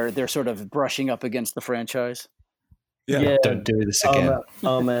about their sort of brushing up against the franchise. Yeah. Don't do this again.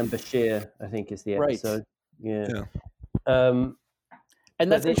 Arman Bashir, I think, is the episode. Right. Yeah.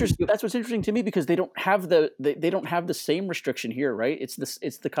 And that's interesting. That's what's interesting to me, because they don't have the same restriction here, right?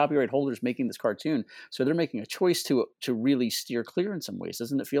 It's the copyright holders making this cartoon, so they're making a choice to really steer clear in some ways.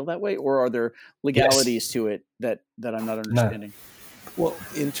 Doesn't it feel that way, or are there legalities to it that I'm not understanding? No. Well,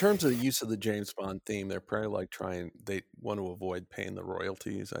 in terms of the use of the James Bond theme, they're probably like they want to avoid paying the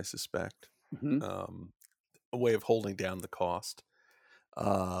royalties, I suspect. Mm-hmm. a way of holding down the cost.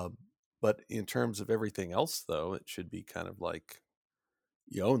 But in terms of everything else, though, it should be kind of like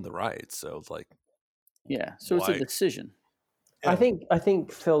you own the rights. So it's like, yeah. So it's a decision. Yeah. I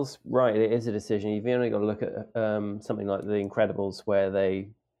think Phil's right. It is a decision. You've only got to look at something like The Incredibles, where they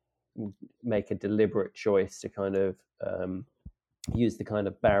make a deliberate choice to kind of use the kind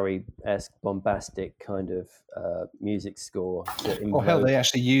of Barry-esque bombastic kind of music score. Or hell, they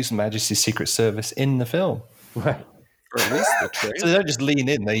actually use Majesty's Secret Service in the film. Right. Or at least the trailer. So they don't just lean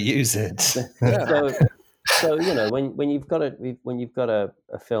in; they use it. Yeah. So when you've got a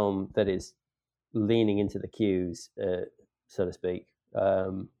film that is leaning into the cues, so to speak,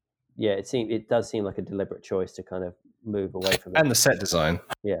 it does seem like a deliberate choice to kind of move away from it. And the set design.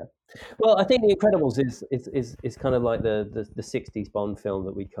 Yeah. Well, I think The Incredibles is kind of like the 60s Bond film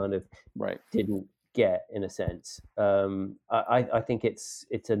that we kind of didn't get, in a sense. I think it's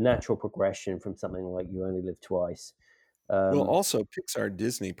a natural progression from something like You Only Live Twice. Well, also Pixar,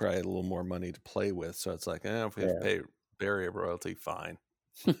 Disney probably had a little more money to play with, so it's like, if we have to pay Barry a royalty, fine.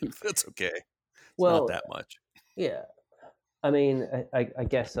 That's okay. It's not that much. Yeah. I mean, I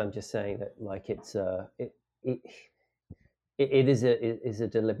guess I'm just saying that, like, it is a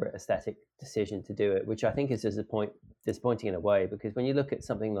deliberate aesthetic decision to do it, which I think is disappointing in a way, because when you look at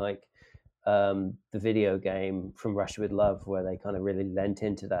something like the video game From Russia with Love, where they kind of really lent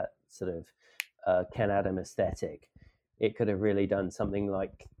into that sort of Ken Adam aesthetic, it could have really done something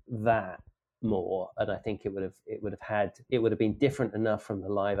like that more, and I think it would have been different enough from the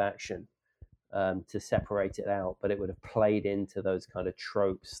live action to separate it out, but it would have played into those kind of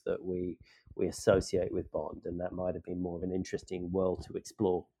tropes that we associate with Bond, and that might have been more of an interesting world to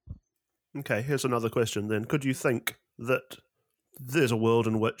explore. Okay, here's another question then. Could you think that there's a world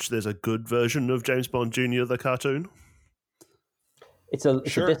in which there's a good version of James Bond Jr., the cartoon? It's a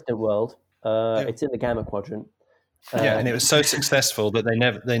distant world. It's in the Gamma Quadrant. And it was so successful that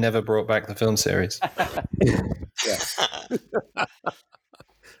they never brought back the film series.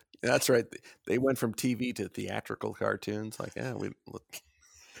 That's right. They went from TV to theatrical cartoons. Like, we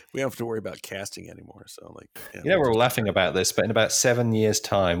don't have to worry about casting anymore. So, like, we're all laughing about this, but in about 7 years'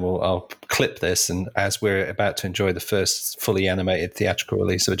 time, I'll clip this, and as we're about to enjoy the first fully animated theatrical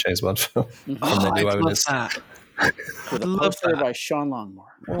release of a James Bond film from the new owners. With a poster by Sean Longmore.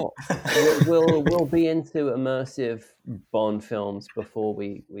 Well, we'll be into immersive Bond films before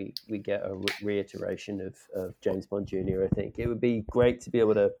we get a reiteration of James Bond Jr. I think it would be great to be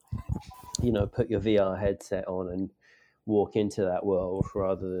able to, put your VR headset on and walk into that world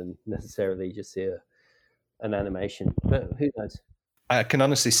rather than necessarily just see an animation. But who knows? I can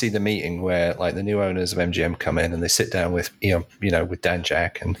honestly see the meeting where, like, the new owners of MGM come in and they sit down with with Dan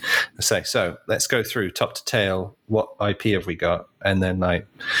Jack and they say, "So let's go through top to tail. What IP have we got?" And then, like,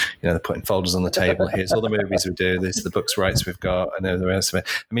 they're putting folders on the table. Here's all the movies we do. This is the books rights we've got, and then the rest of it.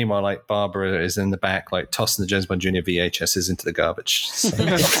 And meanwhile, like, Barbara is in the back, like, tossing the James Bond Jr. VHSs into the garbage,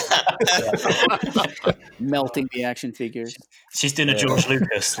 melting the action figures. She's doing a George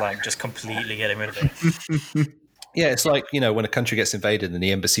Lucas, like, just completely getting rid of it. Yeah, it's like, when a country gets invaded and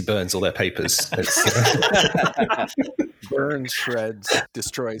the embassy burns all their papers. Burns, shreds,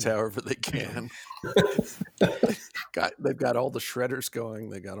 destroys however they can. They've got all the shredders going.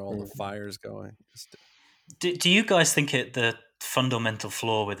 They got all the fires going. Do you guys think the fundamental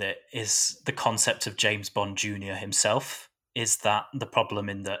flaw with it is the concept of James Bond Jr. himself? Is that the problem,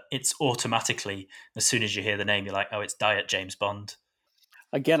 in that it's automatically, as soon as you hear the name, you're like, oh, it's Diet James Bond?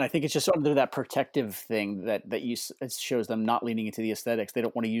 Again, I think it's just sort of that protective thing that it shows them not leaning into the aesthetics. They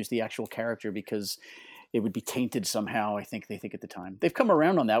don't want to use the actual character because it would be tainted somehow. I think they think at the time they've come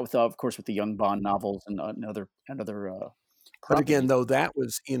around on that with, of course, with the Young Bond novels and other. But again, though, that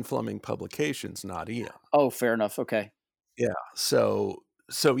was Ian Fleming Publications, not Eon. Oh, fair enough. Okay. Yeah. So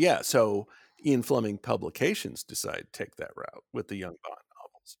Ian Fleming Publications decided to take that route with the Young Bond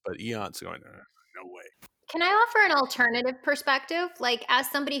novels, but Eon's going, no way. Can I offer an alternative perspective? Like, as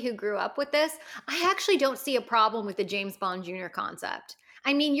somebody who grew up with this, I actually don't see a problem with the James Bond Jr. concept.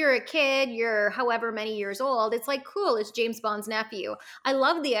 I mean, you're a kid, you're however many years old. It's like, cool, it's James Bond's nephew. I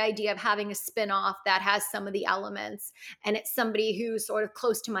love the idea of having a spin-off that has some of the elements, and it's somebody who's sort of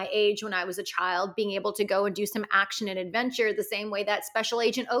close to my age when I was a child, being able to go and do some action and adventure the same way that Special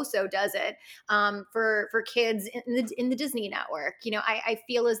Agent Oso does it for kids in the Disney network. I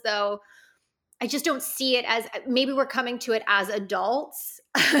feel as though I just don't see it as, maybe we're coming to it as adults,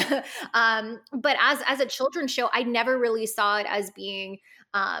 but as a children's show, I never really saw it as being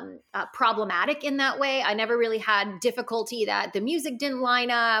problematic in that way. I never really had difficulty that the music didn't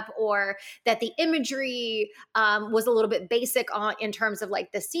line up or that the imagery was a little bit basic in terms of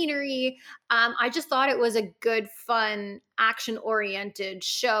like the scenery. I just thought it was a good, fun, action-oriented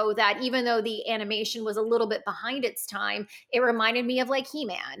show that even though the animation was a little bit behind its time, it reminded me of like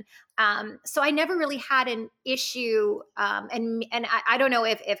He-Man. So I never really had an issue. And I don't know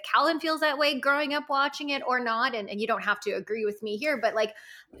if Calvin feels that way growing up watching it or not. And you don't have to agree with me here, but like,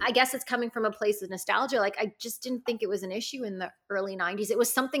 I guess it's coming from a place of nostalgia. Like, I just didn't think it was an issue in the early 90s. It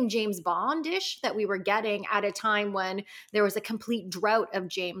was something James Bond-ish that we were getting at a time when there was a complete drought of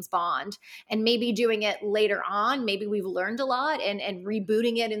James Bond. And maybe doing it later on, maybe we've learned a lot, and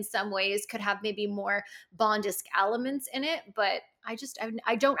rebooting it in some ways could have maybe more Bond-esque elements in it. But I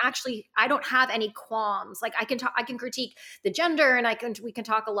don't have any qualms. Like I can critique the gender, and we can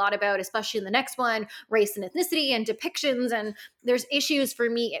talk a lot about, especially in the next one, race and ethnicity and depictions. And there's issues for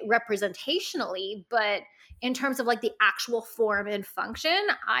me representationally, but in terms of like the actual form and function,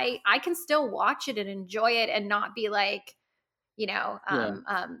 I can still watch it and enjoy it and not be like,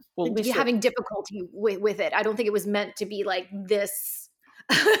 Lisa, having difficulty with it. I don't think it was meant to be like this.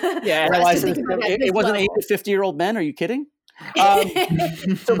 Yeah, it wasn't aimed at 50-year-old men. Are you kidding?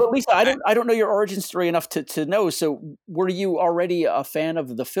 But Lisa, I don't know your origin story enough to know. So were you already a fan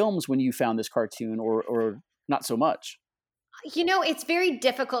of the films when you found this cartoon, or not so much? It's very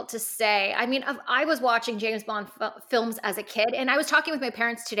difficult to say. I mean, I was watching James Bond films as a kid, and I was talking with my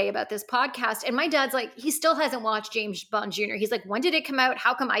parents today about this podcast, and my dad's like, he still hasn't watched James Bond Jr. He's like, when did it come out?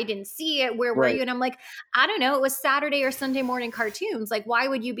 How come I didn't see it? Where were you? And I'm like, I don't know. It was Saturday or Sunday morning cartoons. Like, why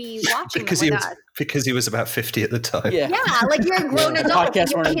would you be watching because he was about 50 at the time. Yeah, like you're a grown adult.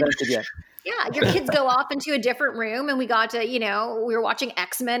 Podcasts weren't invented yet. Yeah, your kids go off into a different room, and we got to, we were watching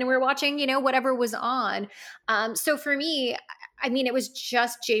X-Men, and we were watching, whatever was on. So for me, I mean, it was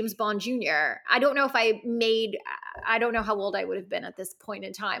just James Bond Jr. I don't know how old I would have been at this point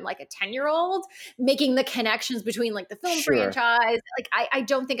in time, like a 10-year-old, making the connections between like the film franchise. Like, I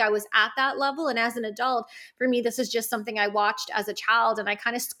don't think I was at that level. And as an adult, for me, this is just something I watched as a child, and I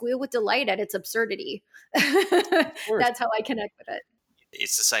kind of squeal with delight at its absurdity. That's how I connect with it.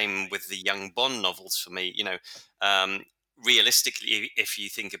 It's the same with the young Bond novels for me. Realistically, if you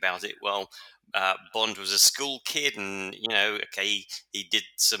think about it, well, Bond was a school kid, and he did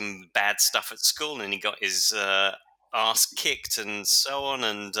some bad stuff at school, and he got his ass kicked and so on,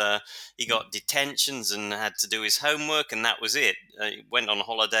 and he got detentions and had to do his homework, and that was it. He went on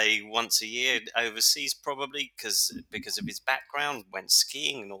holiday once a year overseas, probably because of his background, went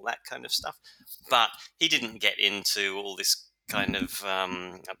skiing and all that kind of stuff. But he didn't get into all this kind of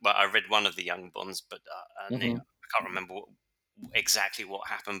well, I read one of the young Bonds, but I can't remember exactly what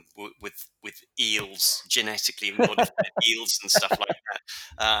happened with eels, genetically modified eels and stuff like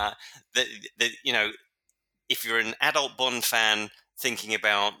that. If you're an adult Bond fan thinking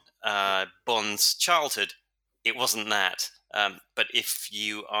about Bond's childhood, it wasn't that. But if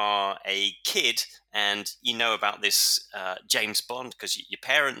you are a kid and you know about this James Bond because your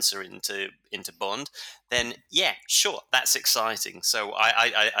parents are into Bond, then yeah, sure, that's exciting. So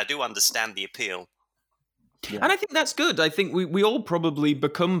I do understand the appeal. Yeah. And I think that's good. I think we all probably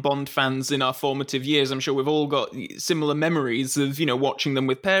become Bond fans in our formative years. I'm sure we've all got similar memories of, watching them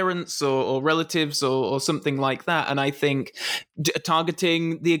with parents or relatives or something like that. And I think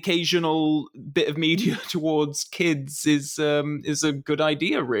targeting the occasional bit of media towards kids is a good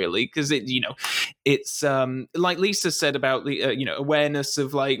idea, really, because it's like Lisa said about the awareness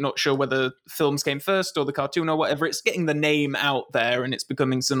of like not sure whether films came first or the cartoon or whatever. It's getting the name out there and it's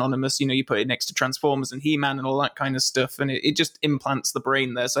becoming synonymous. You put it next to Transformers and He-Man and all that kind of stuff, and it just implants the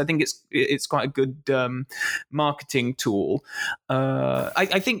brain there. So I think it's quite a good marketing tool.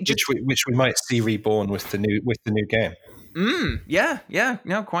 I think which we might see reborn with the new game. Yeah,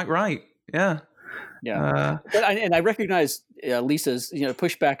 quite right. Yeah. And I recognize Lisa's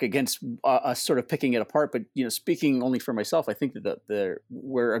pushback against us sort of picking it apart. But speaking only for myself, I think that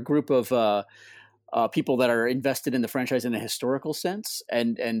we're a group of people that are invested in the franchise in a historical sense,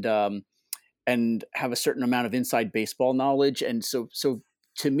 and have a certain amount of inside baseball knowledge. And so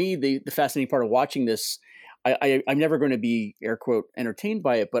to me, the fascinating part of watching this, I'm never going to be air quote entertained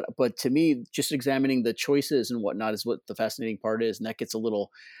by it, but to me, just examining the choices and whatnot is what the fascinating part is. And that gets a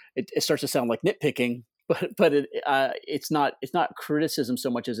little, it starts to sound like nitpicking, but it's not criticism so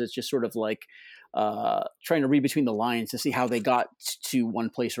much as it's just sort of like trying to read between the lines to see how they got to one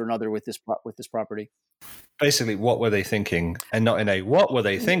place or another with this property. Basically, what were they thinking? And not in a what were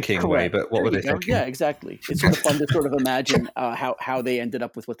they thinking way, but what were they thinking? Yeah, exactly. It's sort of fun to sort of imagine how they ended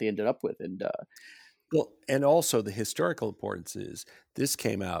up with what they ended up with. And Well, and also the historical importance is this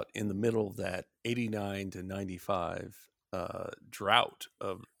came out in the middle of that 89 to 95 drought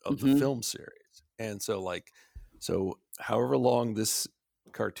of the film series. And so however long this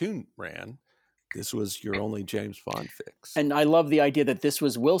cartoon ran, this was your only James Bond fix. And I love the idea that this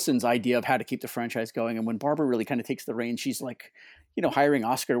was Wilson's idea of how to keep the franchise going. And when Barbara really kind of takes the reins, she's like, hiring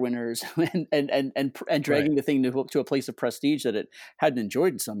Oscar winners and dragging the thing to a place of prestige that it hadn't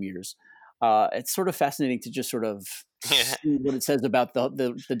enjoyed in some years. It's sort of fascinating to just sort of see what it says about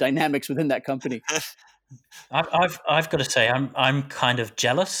the dynamics within that company. I've got to say, I'm kind of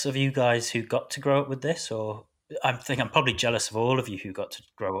jealous of you guys who got to grow up with this, or I think I'm probably jealous of all of you who got to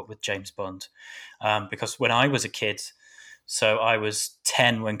grow up with James Bond, because when I was a kid, so I was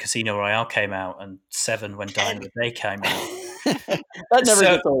 10 when Casino Royale came out and 7 when Die Another Day came out. That never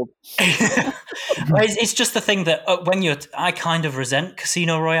gets old. It's just the thing that I kind of resent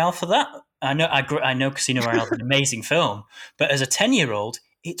Casino Royale for that. I know Casino Royale is an amazing film, but as a 10-year-old,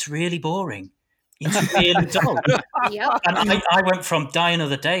 it's really boring. It's really dull. Yep. And I went from Die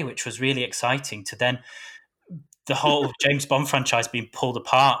Another Day, which was really exciting, to then the whole James Bond franchise being pulled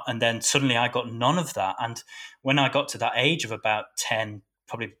apart, and then suddenly I got none of that. And when I got to that age of about 10,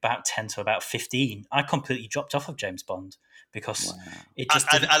 probably about 10 to about 15, I completely dropped off of James Bond because it just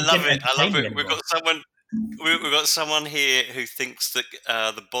I love it. I love it. Anymore. We've got someone here who thinks that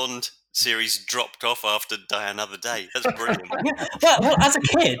the Bond series dropped off after Die Another Day. That's brilliant. well, as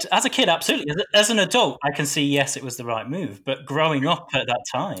a kid, absolutely. As an adult, I can see, yes, it was the right move. But growing up at that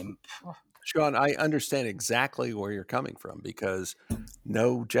time... Sean, I understand exactly where you're coming from because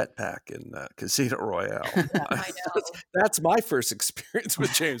no jetpack in Casino Royale. I know. That's my first experience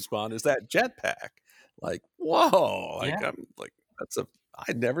with James Bond is that jetpack. Like, whoa!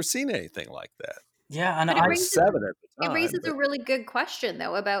 I'd never seen anything like that. Yeah, and But I raises- 7 at the time. It raises a really good question,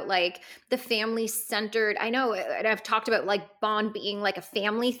 though, about like the family centered. I know, and I've talked about like Bond being like a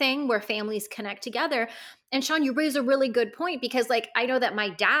family thing where families connect together. And Sean, you raise a really good point because like I know that my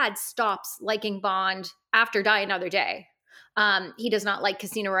dad stops liking Bond after Die Another Day. He does not like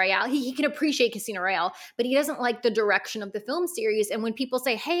Casino Royale. He can appreciate Casino Royale, but he doesn't like the direction of the film series. And when people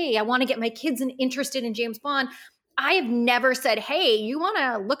say, hey, I want to get my kids interested in James Bond, I have never said, hey, you want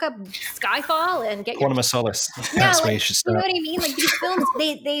to look up Skyfall and get Quantum of Solace. Yeah, That's where like, you should you know start. what I mean? Like these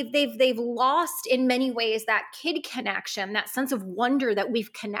films, they've lost in many ways that kid connection, that sense of wonder that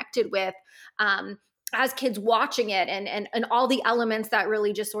we've connected with as kids watching it, and all the elements that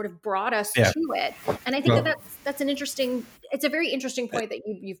really just sort of brought us to it. And I think that's it's a very interesting point that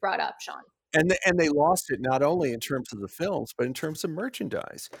you've brought up, Sean. And they lost it not only in terms of the films, but in terms of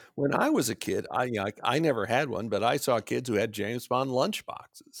merchandise. When I was a kid, I never had one, but I saw kids who had James Bond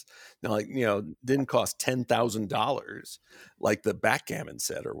lunchboxes. Now, didn't cost $10,000 like the backgammon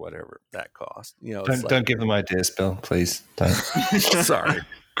set or whatever that cost. Don't give them ideas, Bill. Please don't. Sorry,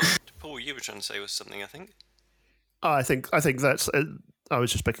 Paul, you were trying to say was something. I think. I think that's. I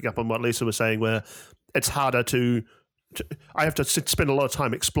was just picking up on what Lisa was saying, where it's harder to I have to spend a lot of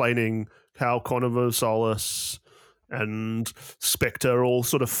time explaining how Quantum of Solace and Spectre all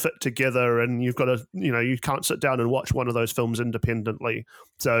sort of fit together, and you've got to, you can't sit down and watch one of those films independently.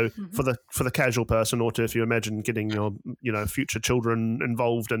 So for the casual person, or if you imagine getting your future children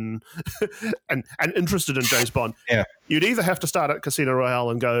involved and interested in James Bond, you'd either have to start at Casino Royale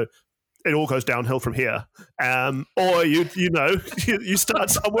and go, it all goes downhill from here, or you start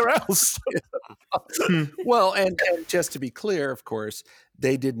somewhere else. Well, and just to be clear, of course,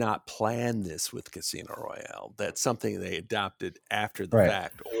 they did not plan this with Casino Royale. That's something they adopted after the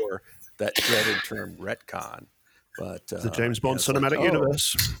fact, or that dreaded term retcon. But the James Bond cinematic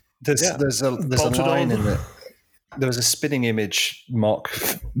universe. There's a line in the. There was a Spinning Image mock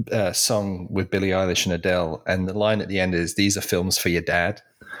song with Billie Eilish and Adele, and the line at the end is, "These are films for your dad."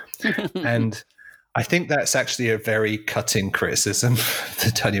 And I think that's actually a very cutting criticism of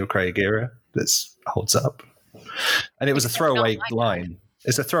the Daniel Craig era that holds up. And it was a throwaway line.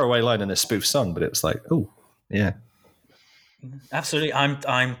 It's a throwaway line in a spoof song, but it was like, oh, yeah. Absolutely.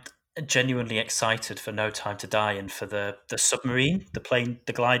 I'm genuinely excited for No Time to Die and for the submarine,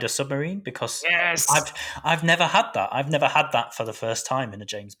 the glider submarine, because I've never had that. I've never had that for the first time in a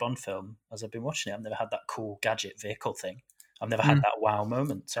James Bond film as I've been watching it. I've never had that cool gadget vehicle thing. I've never had that wow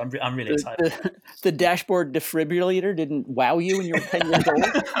moment, so I'm really excited. The dashboard defibrillator didn't wow you when you were 10 years old?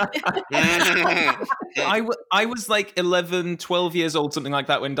 I was like 11, 12 years old, something like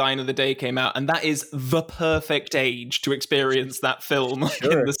that, when Die Another Day came out, and that is the perfect age to experience that film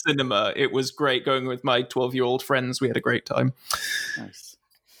in the cinema. It was great going with my 12-year-old friends. We had a great time. Nice.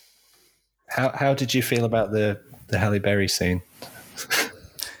 How did you feel about the Halle Berry scene?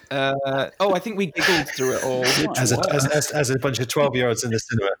 I think we giggled through it all. As a bunch of 12-year-olds in the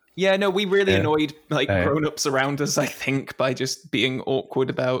cinema. Yeah, no, we really annoyed grown-ups around us, I think, by just being awkward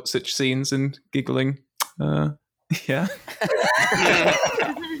about such scenes and giggling. Yeah.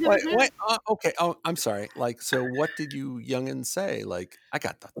 Wait, okay. Oh, I'm sorry. Like, so what did you youngins say? Like, I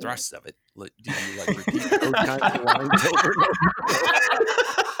got the thrust of it. Like, did you repeat those kinds of lines over and over?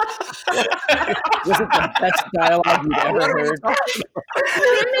 Was it the best dialogue you've ever heard?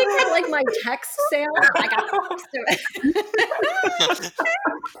 Didn't they have like my text sound? I got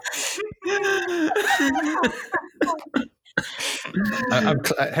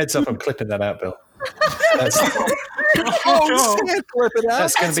Heads up, I'm clipping that out, Bill. Clip it out.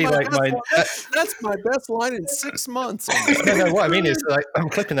 That's going to be that's my best line in 6 months. No, what I mean is like I'm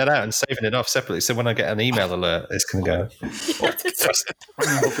clipping that out and saving it off separately. So when I get an email alert, it's going to go.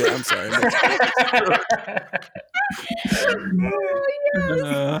 Okay, I'm sorry.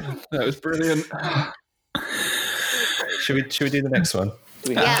 That was brilliant. Should we do the next one?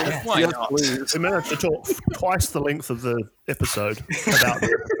 Yeah. Why not? We managed to talk twice the length of the episode about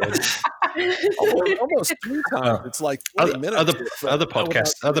the episode. Almost 3 times. It's like 20 minutes. Other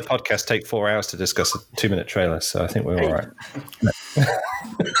podcasts take 4 hours to discuss a 2-minute trailer, so I think we're all right.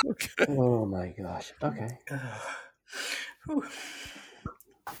 Oh my gosh. Okay. All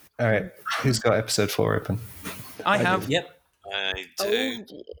right. Who's got episode 4 open? I have. Yep. I do.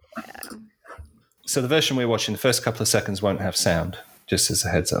 So the version we're watching, the first couple of seconds won't have sound, just as a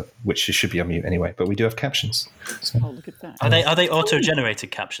heads up, which should be on mute anyway. But we do have captions. So. Oh, look at that! Are they auto-generated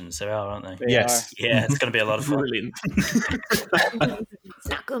captions? They are, aren't they? Yes. Yeah, it's going to be a lot of fun. Brilliant. It's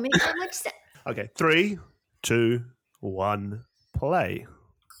not going to make that much sense. Okay, 3, 2, 1, play.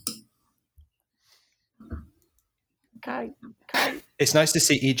 Kai. It's nice to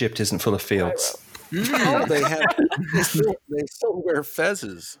see Egypt isn't full of fields. Oh, they still wear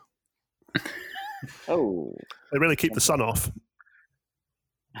fezzes. Oh, They really keep the sun off.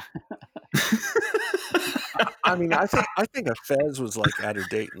 I mean, I think a fez was like out of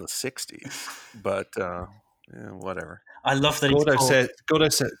date in the 60s, but whatever. I love that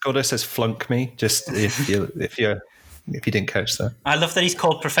Gordo says flunk me, just if you didn't catch that. I love that he's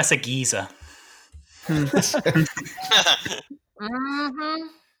called Professor Geezer. Mm-hmm.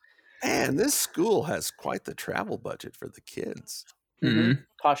 Man, this school has quite the travel budget for the kids. Mm-hmm.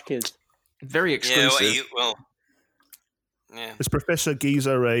 Posh kids. Very exclusive. Yeah. Is Professor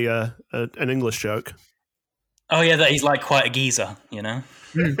Geezer an English joke? Oh yeah, that he's like quite a geezer, you know.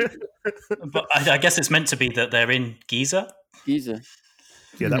 But I guess it's meant to be that they're in Giza. Giza.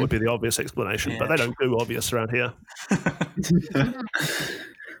 Yeah, that would be the obvious explanation, but they don't do obvious around here.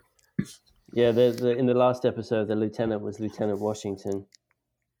 Yeah, in the last episode, the lieutenant was Lieutenant Washington,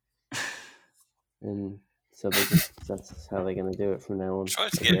 and so that's how they're going to do it from now on. Try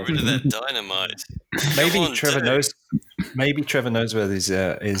to get rid of that dynamite. Maybe Trevor knows where this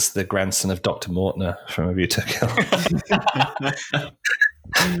is the grandson of Dr. Mortner from A View to a Kill.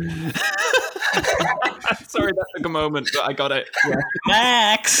 Sorry, that took a moment, but I got it. Yeah.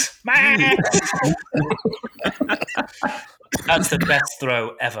 Max! That's the best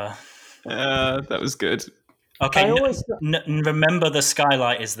throw ever. That was good. Okay, remember the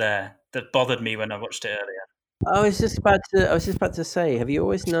skylight is there. That bothered me when I watched it earlier. I was just about to say, have you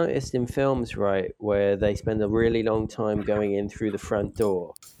always noticed in films, right, where they spend a really long time going in through the front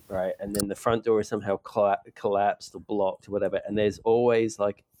door, right, and then the front door is somehow collapsed or blocked or whatever, and there's always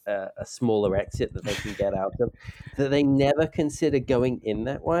like a smaller exit that they can get out of, that they never consider going in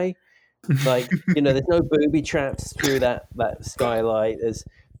that way. Like, there's no booby traps through that skylight.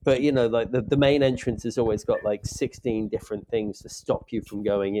 But, like the main entrance has always got like 16 different things to stop you from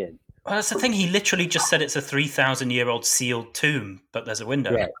going in. Well, that's the thing. He literally just said it's a 3,000-year-old sealed tomb, but there's a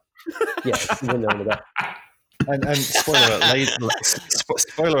window. Yeah, there's a window in the back. And spoiler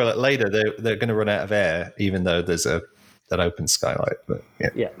alert, later they're going to run out of air, even though there's an open skylight. But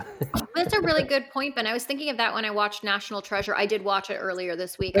yeah. That's a really good point, Ben. I was thinking of that when I watched National Treasure. I did watch it earlier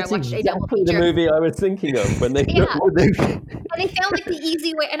this week. That's I watched exactly the movie I was thinking of when they. Yeah. And they found like the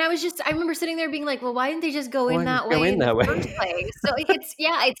easy way, and I remember sitting there being like, "Well, why didn't they just go in that way in the first place?" So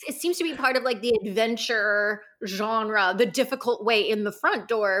it seems to be part of like the adventure genre, the difficult way in the front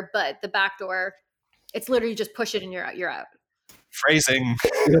door, but the back door, it's literally just push it and you're out. Phrasing.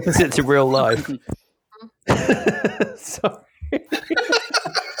 The opposite to real life. Sorry.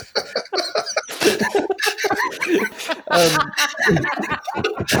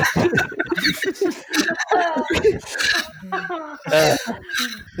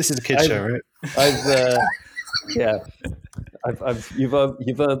 This is a kid's show, right? You've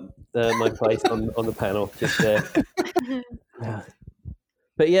earned my place on the panel just there.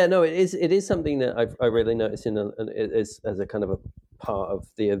 But yeah, no, it is something that I really noticed as a kind of a part of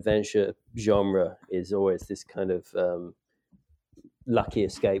the adventure genre is always this kind of lucky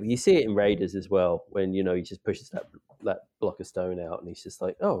escape. You see it in Raiders as well, when he just pushes that block of stone out, and he's just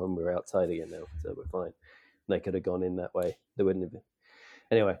like, oh, and we're outside again now, so we're fine. And they could have gone in that way; they wouldn't have been.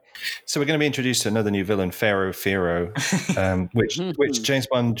 Anyway, so we're going to be introduced to another new villain, Pharaoh Firo, which James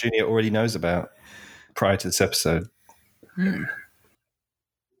Bond Jr. already knows about prior to this episode.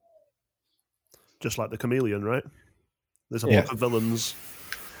 Just like the Chameleon, right? There's a lot of villains.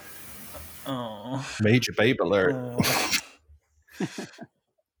 Oh, Major babe alert!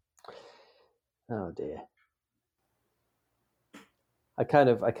 Oh dear. I kind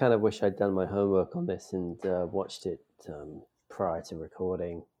of wish I'd done my homework on this and watched it prior to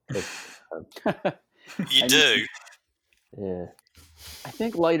recording. You do? Yeah. I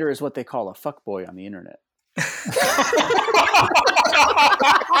think Leiter is what they call a fuckboy on the internet.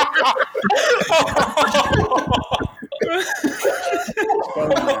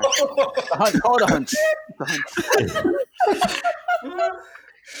 Call it a hunch.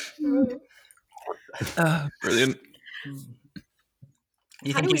 Brilliant.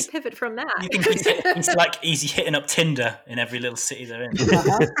 How do we pivot from that? You think he's like he's hitting up Tinder in every little city they're in.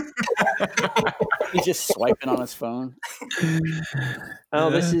 He's just swiping on his phone. Oh,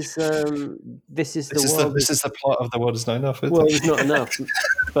 this is the plot of The World Is Not Enough. Well, it's not enough,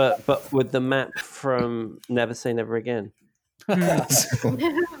 but with the map from Never Say Never Again.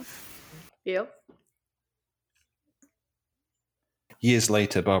 Yep. Years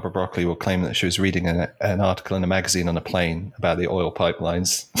later, Barbara Broccoli will claim that she was reading an article in a magazine on a plane about the oil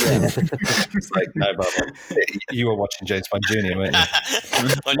pipelines. It's like, no, Barbara, you were watching James Bond Jr., weren't you?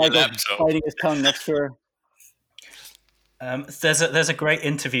 On your laptop. Biting his tongue next to her. There's a great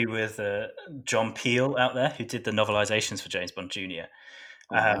interview with John Peel out there, who did the novelizations for James Bond Jr.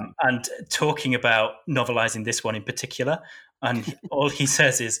 And talking about novelizing this one in particular. And all he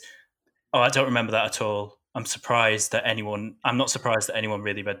says is, "Oh, I don't remember that at all. I'm not surprised that anyone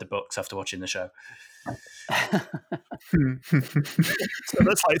really read the books after watching the show." So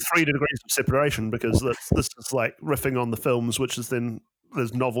that's like 3 degrees of separation, because this is like riffing on the films, which is then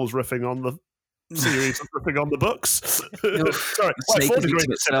there's novels riffing on the series and riffing on the books. Sorry, like 4 degrees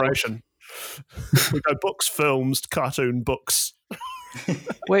of separation. We go books, films, cartoon, books.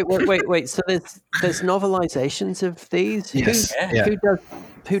 Wait. So there's novelizations of these? Yes.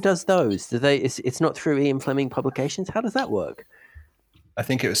 Who does those? Do they? It's not through Ian Fleming Publications. How does that work? I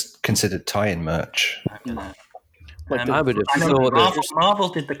think it was considered tie-in merch. I would have thought Marvel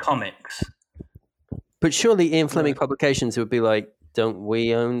did the comics, but surely Ian Fleming Publications would be like, "Don't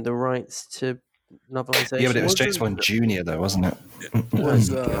we own the rights to novelization?" Yeah, but it was James Bond Jr. though, wasn't it? It was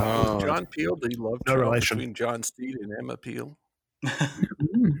John Peel, the love No child relation between John Steed and Emma Peel.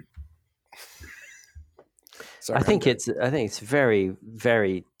 I think it's very,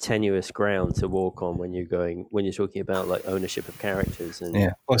 very tenuous ground to walk on when you're talking about like ownership of characters. And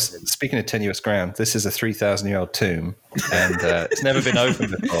yeah. Well, speaking of tenuous ground, this is a 3,000-year-old tomb, and it's never been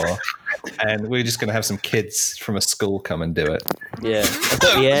opened before. And we're just going to have some kids from a school come and do it. Yeah, I've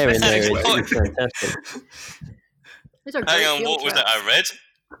got the air in there. It's fantastic. Hang on, what was that I read?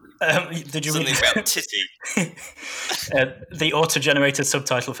 Did you Something read about titty? The auto-generated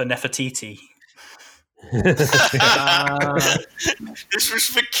subtitle for Nefertiti? This was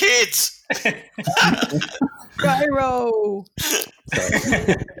for kids. Gyro.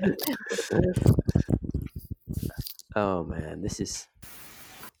 Oh man, this is.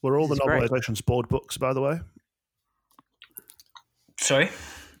 Were all the great. novelizations board books, by the way? Sorry?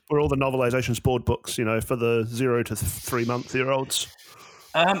 Were all the novelizations board books, for the 0 to 3 month year olds?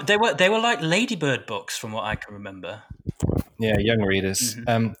 They were like Ladybird books, from what I can remember. Yeah, young readers.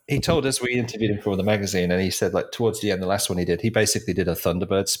 Mm-hmm. He told us, we interviewed him for the magazine, and he said, like, towards the end, the last one he basically did a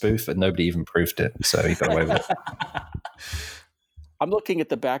Thunderbird spoof, and nobody even proofed it, so he got away with it. I'm looking at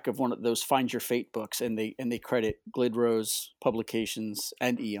the back of one of those Find Your Fate books, and they credit Glidrose Publications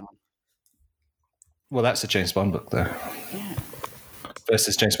and Eon. Well, that's a James Bond book, though. Yeah.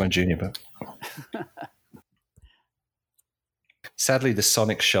 Versus James Bond Jr. book. Sadly, the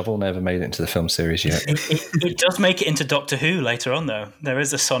Sonic shovel never made it into the film series yet. It does make it into Doctor Who later on, though. There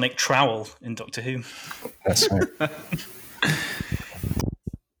is a Sonic trowel in Doctor Who. That's right.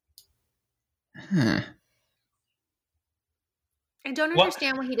 I don't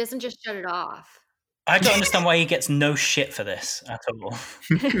understand why he doesn't just shut it off. I don't understand why he gets no shit for this at all.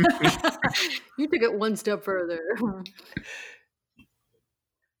 You took it one step further.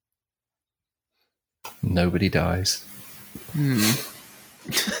 Nobody dies.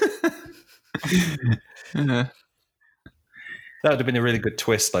 That would have been a really good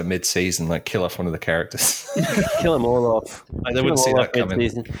twist, like mid-season, like kill off one of the characters. Kill them all off. They wouldn't see that coming.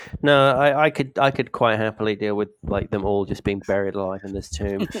 Mid-season. No, I could quite happily deal with like them all just being buried alive in this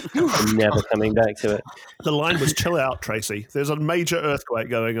tomb and never coming back to it. The line was "Chill out, Tracy." There's a major earthquake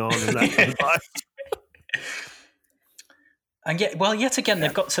going on in that. And yet again,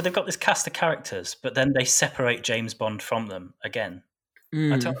 they've got this cast of characters, but then they separate James Bond from them again. I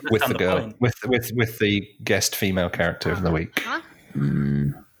don't understand with the girl, point. with the guest female character of the week.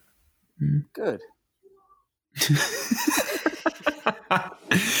 Good.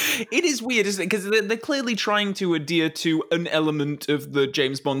 It is weird, isn't it? Because they're clearly trying to adhere to an element of the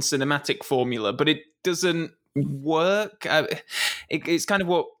James Bond cinematic formula, but it doesn't work. It's kind of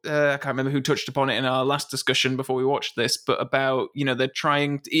what I can't remember who touched upon it in our last discussion before we watched this, but about, they're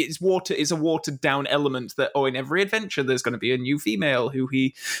trying. It's a watered down element that in every adventure there's going to be a new female who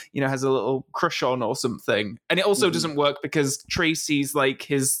he has a little crush on or something, and it also doesn't work because Tracy's like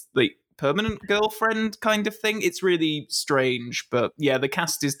his permanent girlfriend kind of thing. It's really strange, but yeah, the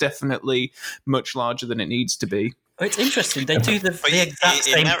cast is definitely much larger than it needs to be. It's interesting. They do the exact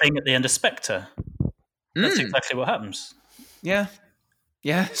same thing at the end of Spectre. That's exactly what happens. Yeah,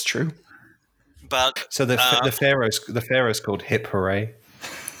 it's true. But so the pharaoh's called Hip Hooray.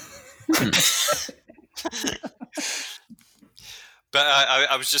 But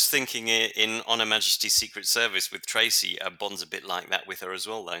I was just thinking in On Her Majesty's Secret Service with Tracy, Bond's a bit like that with her as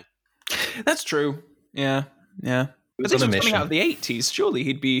well, though. That's true. Yeah. But this was coming out of the 80s. Surely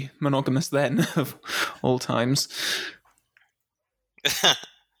he'd be monogamous then, of all times.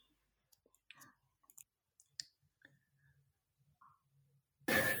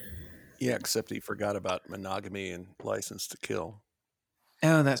 Yeah, except he forgot about monogamy and License to Kill.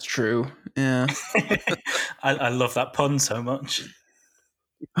 Oh, that's true. Yeah. I love that pun so much.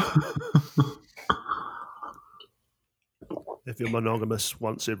 If you're monogamous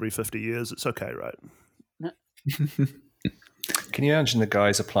once every 50 years, it's okay, right? Can you imagine the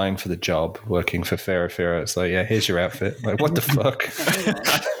guys applying for the job working for Farrah? It's like, yeah, here's your outfit. Like, what the fuck?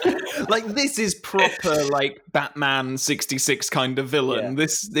 Like, this is proper, like, Batman 66 kind of villain. Yeah.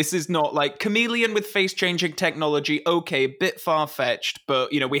 This is not, like, chameleon with face-changing technology. Okay, a bit far-fetched, but,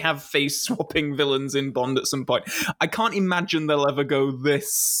 we have face-swapping villains in Bond at some point. I can't imagine they'll ever go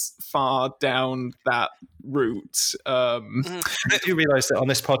this far down that route. Did you realise that on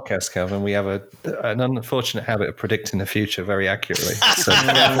this podcast, Calvin, we have an unfortunate habit of predicting the future very accurately? So,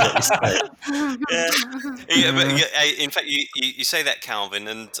 in fact, you say that, Calvin,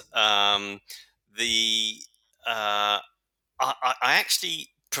 and I actually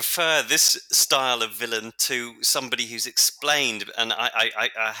prefer this style of villain to somebody who's explained, and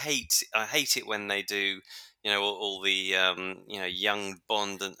I hate it when they do, all the young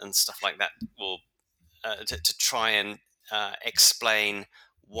Bond and stuff like that, or to try and explain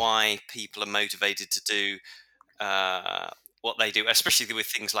why people are motivated to do what they do, especially with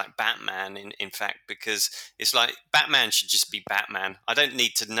things like Batman, in fact, because it's like Batman should just be Batman. I don't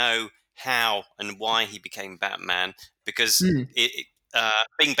need to know how and why he became Batman, because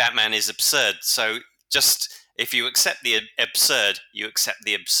being Batman is absurd. So just if you accept the absurd, you accept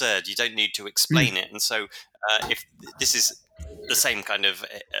the absurd. You don't need to explain it. And so if this is the same kind of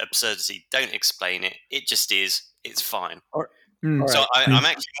absurdity, don't explain it. It just is. It's fine. So I'm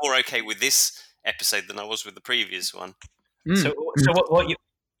actually more okay with this episode than I was with the previous one. So what you?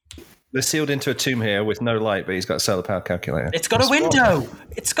 They're sealed into a tomb here with no light, but he's got a solar power calculator. It's got a window.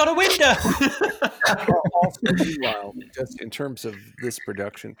 It's got a window. Just in terms of this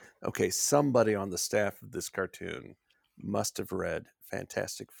production, okay, somebody on the staff of this cartoon must have read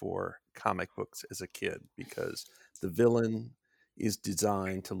Fantastic Four comic books as a kid, because the villain is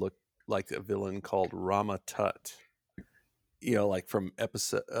designed to look like a villain called Rama Tut. Like from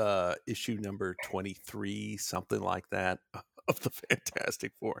issue number 23, something like that, of the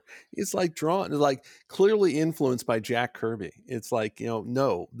Fantastic Four. It's like drawn, like clearly influenced by Jack Kirby. It's like,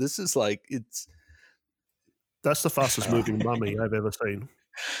 no, this is like, that's the fastest moving mummy I've ever seen.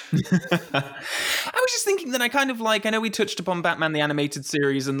 I was just thinking that I know we touched upon Batman the Animated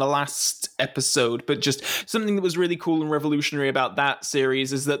Series in the last episode, but just something that was really cool and revolutionary about that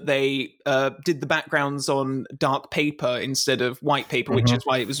series is that they did the backgrounds on dark paper instead of white paper, which is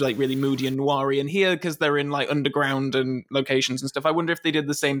why it was like really moody and noiry. And here, because they're in like underground and locations and stuff, I wonder if they did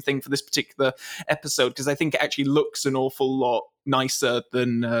the same thing for this particular episode, because I think it actually looks an awful lot nicer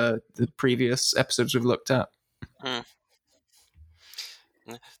than the previous episodes we've looked at.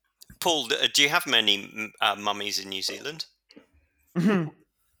 Paul, do you have many mummies in New Zealand?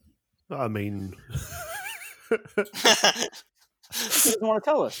 I mean, he doesn't want to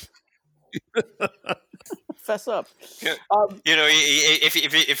tell us. Fess up. You know,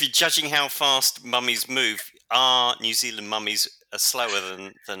 if you're judging how fast mummies move, are New Zealand mummies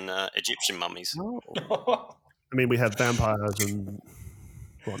slower than Egyptian mummies? I mean, we have vampires and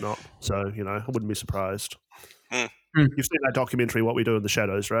whatnot, so you know, I wouldn't be surprised. You've seen that documentary, What We Do in the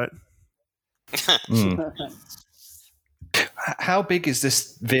Shadows, right? How big is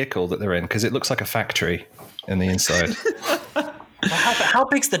this vehicle that they're in? Because it looks like a factory in the inside. How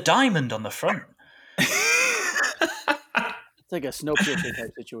big's the diamond on the front? It's like a Snowpiercer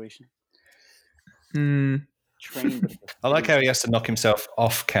type situation. Trained. I like how he has to knock himself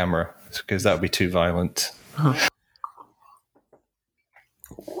off camera because that would be too violent.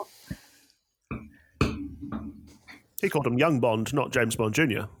 He called him Young Bond, not James Bond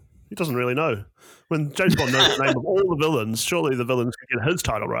Jr. He doesn't really know. When James Bond knows the name of all the villains, surely the villains can get his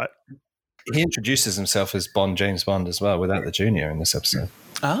title right. He introduces himself as James Bond as well, without the Junior in this episode.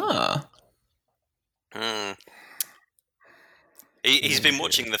 He's been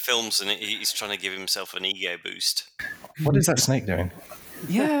watching the films and he's trying to give himself an ego boost. What is that snake doing?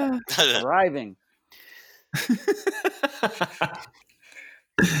 Yeah. Driving.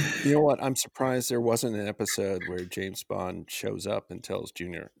 You know what? I'm surprised there wasn't an episode where James Bond shows up and tells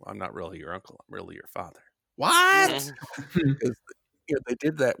Junior, I'm not really your uncle, I'm really your father. What? Because they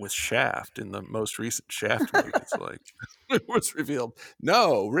did that with Shaft in the most recent Shaft movie. It's like, it was revealed,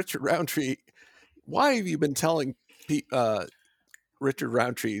 no, Richard Roundtree, why have you been telling Richard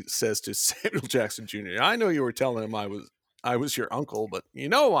Roundtree says to Samuel Jackson Jr., I know you were telling him I was your uncle, but you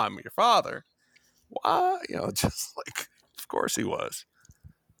know I'm your father. Why? You know, just like, of course he was.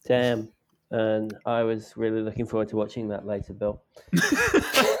 Damn. And I was really looking forward to watching that later, Bill.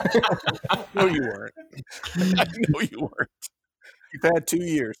 No, you weren't. I know you weren't. You've had 2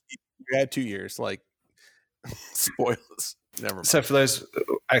 years. You had 2 years. Like, spoilers. Never mind. So for those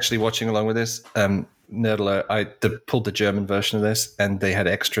actually watching along with this, Nerdler, I pulled the German version of this, and they had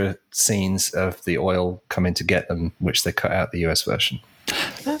extra scenes of the oil coming to get them, which they cut out the US version.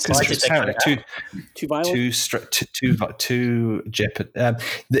 Because it's apparently too violent, too jeopard.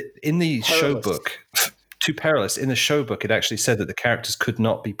 In the show book, too perilous. In the show book, it actually said that the characters could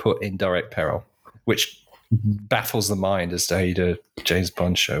not be put in direct peril, which baffles the mind as to how you do a James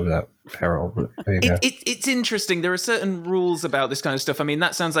Bond show without peril. It's interesting. There are certain rules about this kind of stuff. I mean,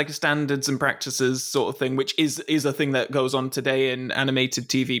 that sounds like a standards and practices sort of thing, which is a thing that goes on today in animated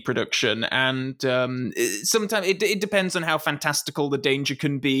TV production. And sometimes it depends on how fantastical the danger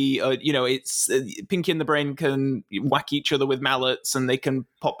can be. It's Pinky and the Brain can whack each other with mallets and they can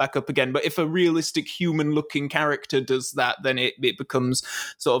pop back up again. But if a realistic human-looking character does that, then it becomes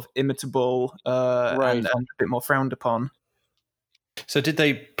sort of imitable and a bit more frowned upon. So did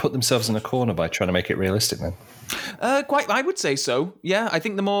they put themselves in a corner by trying to make it realistic then? Quite, I would say so. Yeah, I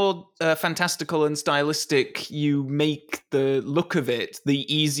think the more fantastical and stylistic you make the look of it,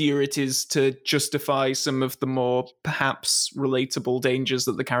 the easier it is to justify some of the more perhaps relatable dangers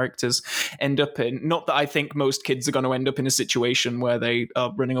that the characters end up in. Not that I think most kids are going to end up in a situation where they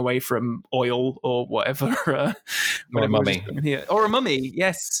are running away from oil or whatever. Or a mummy. Or a mummy,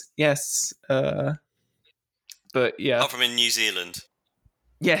 yes. But yeah. Apart from in New Zealand.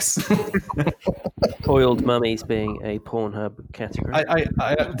 Yes. Oiled mummies being a Pornhub category.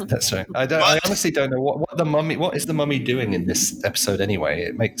 That's right. I honestly don't know what the mummy. What is the mummy doing in this episode anyway?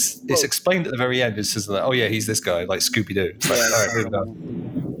 It's explained at the very end. It says like, oh yeah, he's this guy, like Scooby Doo. Like, all right, moving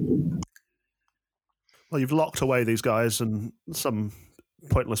on. Well, you've locked away these guys in some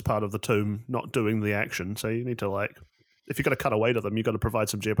pointless part of the tomb, not doing the action. So you need to if you're going to cut away to them, you've got to provide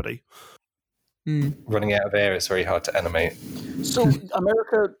some jeopardy. Running out of air is very hard to animate. So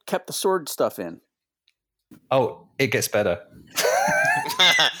America kept the sword stuff in. Oh, it gets better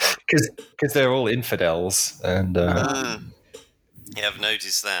because they're all infidels, and yeah, I've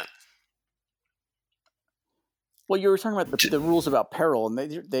noticed that. Well, you were talking about the rules about peril, and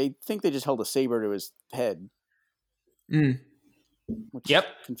they think they just held a saber to his head. Which is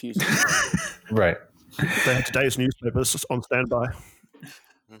confusing. Right. They had today's newspapers on standby.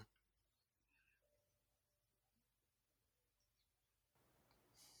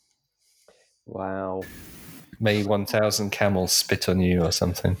 Wow. May 1,000 camels spit on you or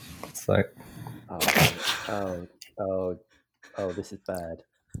something. It's like... Oh, this is bad.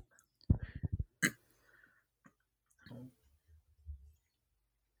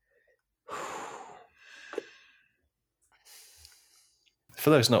 For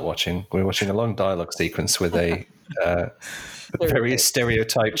those not watching, we're watching a long dialogue sequence with a very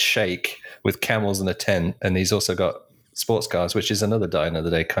stereotyped sheikh with camels in a tent, and he's also got sports cars, which is another diner that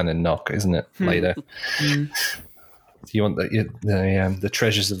they kind of knock, isn't it? Later, you want the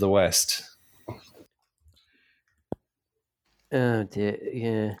treasures of the West. Oh dear,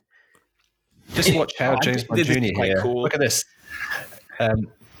 yeah. Just watch how James Bond Jr. here. Cool. Look at this.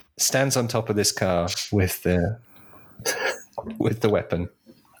 Stands on top of this car with the weapon.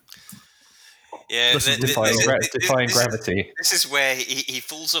 Yeah, defying gravity. This is where he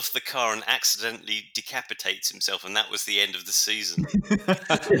falls off the car and accidentally decapitates himself, and that was the end of the season.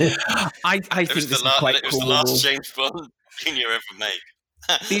 I think this is quite cool. It was the last James Bond Jr. ever made.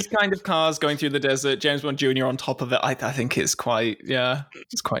 These kind of cars going through the desert, James Bond Jr. on top of it, I think it's quite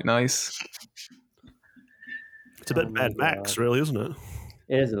nice. It's a bit Mad Max, really, isn't it?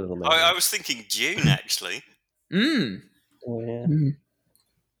 It is a little Mad I was thinking Dune, actually. Oh, yeah.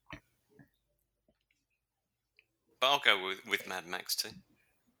 But I'll go with Mad Max too.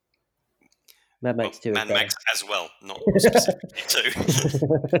 Mad Max 2. Mad Max as well, not specifically 2.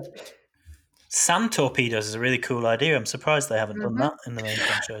 Sand torpedoes is a really cool idea. I'm surprised they haven't done that in the main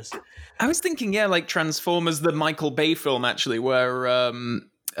franchise. I was thinking, like Transformers, the Michael Bay film, actually, where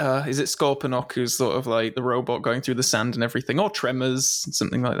is it Scorponok who's sort of like the robot going through the sand and everything, or Tremors,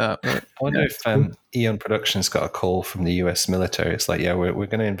 something like that. But, I wonder if Eon Productions got a call from the US military. It's like, yeah, we're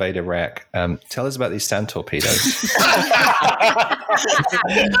going to invade Iraq. Tell us about these sand torpedoes.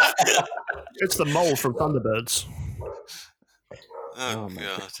 It's the mole from Thunderbirds. Oh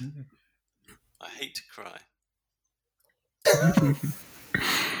God. I hate to cry.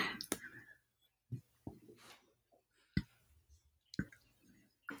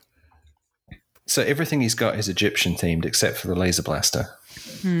 So everything he's got is Egyptian themed except for the laser blaster.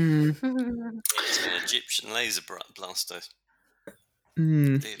 It's an Egyptian laser blaster.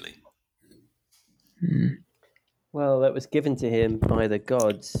 Clearly. Well, that was given to him by the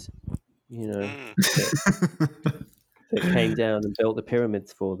gods, that came down and built the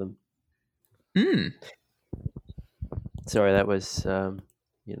pyramids for them. Sorry, that was, a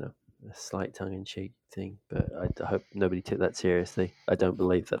slight tongue-in-cheek thing, but I hope nobody took that seriously. I don't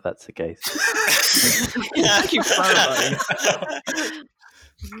believe that that's the case. Keep clarifying.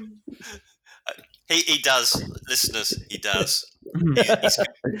 He does, listeners. He does.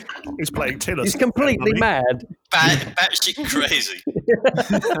 He's playing tennis. He's completely mad. Batshit crazy.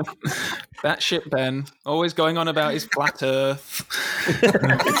 Batshit Ben, always going on about his flat Earth.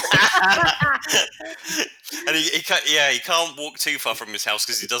 And he can't walk too far from his house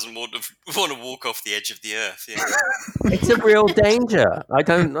because he doesn't want to walk off the edge of the earth. Yeah. It's a real danger. I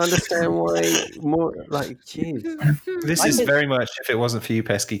don't understand why more like, jeez. This is very much if it wasn't for you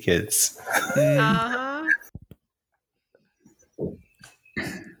pesky kids.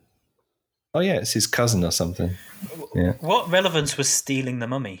 Oh yeah, it's his cousin or something. Yeah. What relevance was stealing the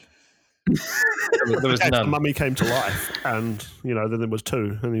mummy? There was none. The mummy came to life, and then there was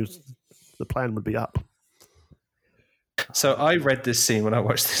 2, and the plan would be up. So I read this scene when I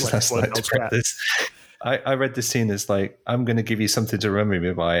watched this last night to prep this. I read this scene as like, I'm going to give you something to remember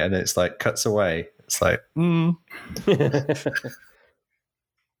me by, and it's like cuts away. It's like,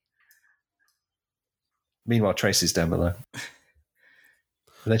 Meanwhile, Tracy's down below.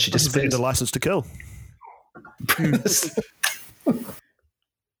 And then she disappears. The license to kill.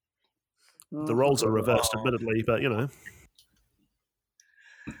 The roles are reversed, admittedly, but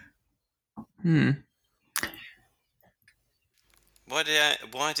Why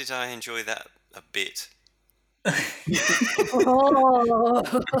did I enjoy that a bit? It's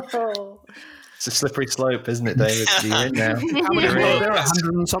a slippery slope, isn't it, David? You're in now. How many were there?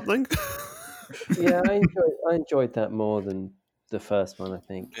 100 and something? Yeah, I enjoyed that more than the first one, I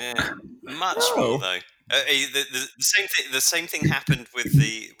think. Yeah, much more though. The same thing happened with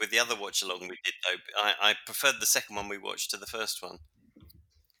the other watch along we did though. I preferred the second one we watched to the first one.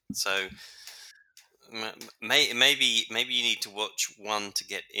 So maybe you need to watch one to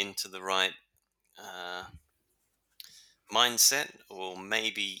get into the right mindset, or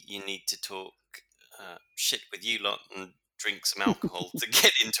maybe you need to talk shit with you lot and drink some alcohol to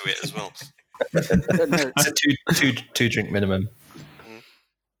get into it as well. It's a two drink minimum.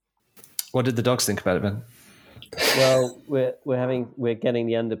 What did the dogs think about it, Ben? Well, we're getting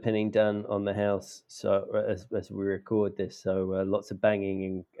the underpinning done on the house, so as we record this, so lots of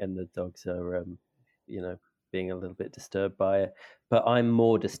banging and the dogs are being a little bit disturbed by it. But I'm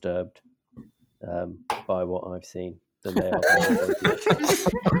more disturbed by what I've seen than they are.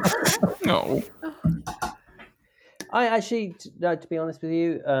 No. I actually, to be honest with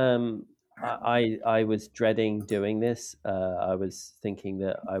you, I was dreading doing this. I was thinking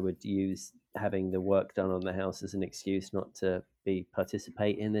that I would use having the work done on the house as an excuse not to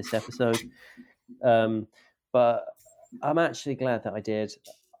participate in this episode. But I'm actually glad that I did.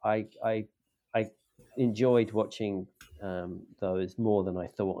 I enjoyed watching those more than I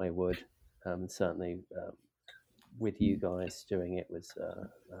thought I would. Certainly with you guys doing it was,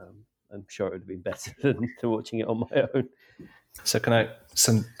 I'm sure it would have been better than watching it on my own. So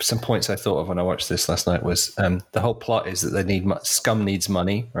some points I thought of when I watched this last night was the whole plot is that Scum needs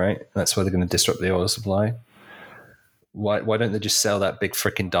money, right? That's why they're going to disrupt the oil supply. Why don't they just sell that big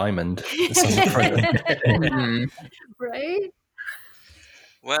freaking diamond that's on the front? Right?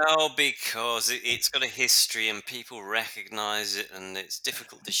 Well, because it's got a history and people recognize it, and it's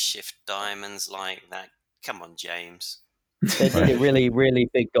difficult to shift diamonds like that. Come on, James. They did a really, really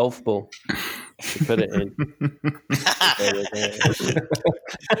big golf ball to put it in.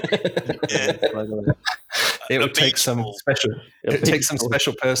 It would take some special. It would take some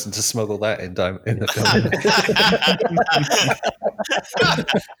special person to smuggle that in the film.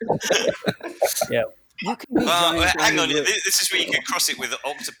 Yeah. Hang on. This is where you can cross it with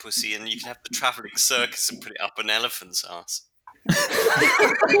Octopussy, and you can have the traveling circus and put it up an elephant's ass.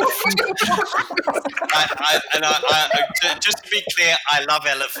 Just to be clear, I love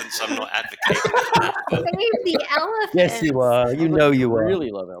elephants. I'm not advocating for that. Save the elephant. Yes, you are. You know you are. Really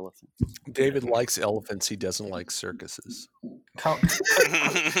love elephants. David likes elephants. He doesn't like circuses.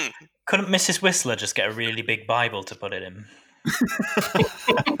 Couldn't Mrs. Whistler just get a really big Bible to put it in?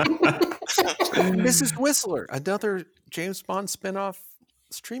 Mrs. Whistler, another James Bond spinoff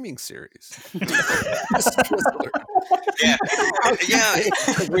streaming series. Yeah.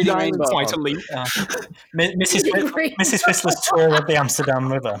 Quite a leap. Mrs. Whistler's tour of the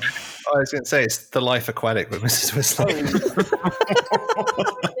Amsterdam River. I was going to say it's The Life Aquatic with Mrs. Whistler.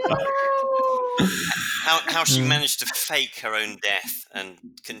 How she managed to fake her own death and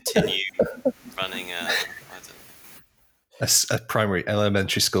continue running A primary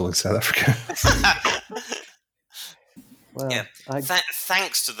elementary school in South Africa. Well, yeah.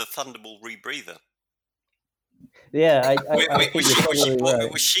 Thanks to the Thunderball rebreather. Yeah, I think you're probably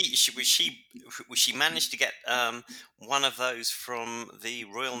right. Was she managed to get one of those from the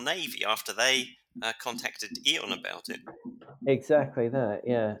Royal Navy after they contacted Eon about it? Exactly that.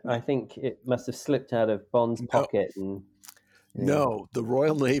 Yeah, I think it must have slipped out of Bond's pocket and. Yeah. No, the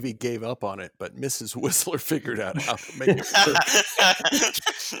Royal Navy gave up on it, but Mrs. Whistler figured out how to make it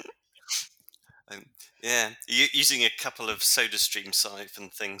work. Yeah, using a couple of SodaStream siphon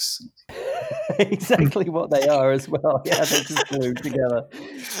things. Exactly what they are as well. Yeah, they're just glued together.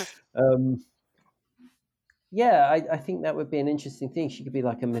 I think that would be an interesting thing. She could be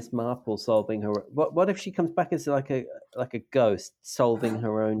like a Miss Marple solving her. What if she comes back as like a ghost solving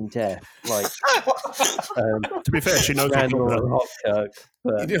her own death? Like, to be fair, she knows Hopkirk.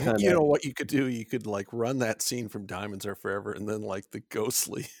 You know what you could do? You could like run that scene from Diamonds Are Forever, and then like the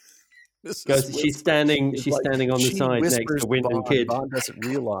ghostly. She's standing on the side next to Wyndham Kid. Bond doesn't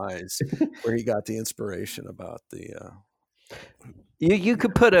realize where he got the inspiration about the. You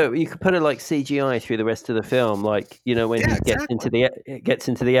could put a like CGI through the rest of the film, like when he gets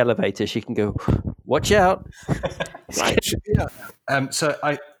into the elevator, she can go, "Watch out!" So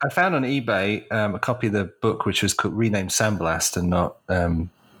I found on eBay a copy of the book which was renamed Sandblast and not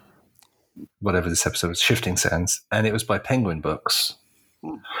whatever this episode was, Shifting Sands, and it was by Penguin Books.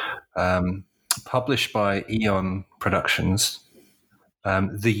 Published by Eon Productions.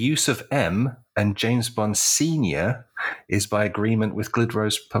 The use of M and James Bond Senior is by agreement with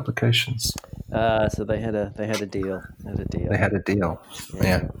Glidrose Publications. So they had a deal. They had a deal.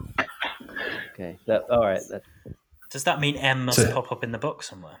 Yeah. Okay. All right. Does that mean M must pop up in the book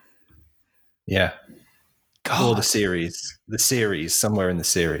somewhere? Yeah. Or the series. Somewhere in the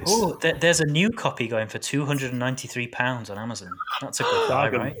series. Oh, there's a new copy going for £293 on Amazon. That's a good buy,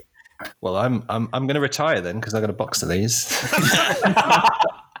 right? Well, I'm going to retire then because I got a box of these.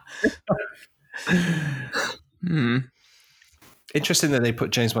 Interesting that they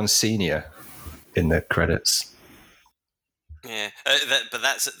put James Bond Senior in the credits. Yeah, but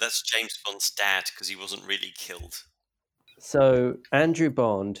that's James Bond's dad because he wasn't really killed. So Andrew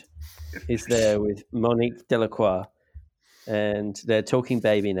Bond is there with Monique Delacroix, and they're talking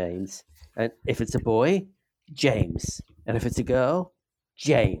baby names. And if it's a boy, James, and if it's a girl,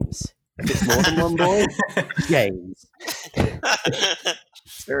 James. If it's more than one boy, James.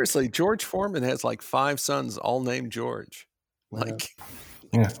 Seriously, George Foreman has like 5 sons, all named George. Like,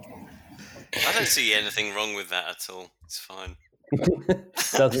 yeah. I don't see anything wrong with that at all. It's fine.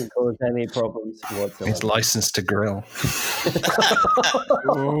 Doesn't cause any problems whatsoever. He's licensed to grill.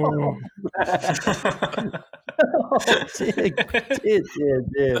 Oh, dear. Oh,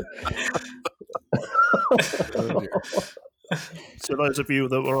 dear. So those of you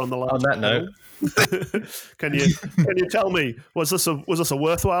that were on the last, on that note, can you tell me, was this a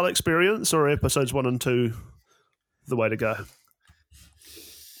worthwhile experience, or are episodes 1 and 2 the way to go?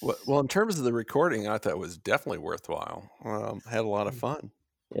 Well, in terms of the recording, I thought it was definitely worthwhile. Had a lot of fun.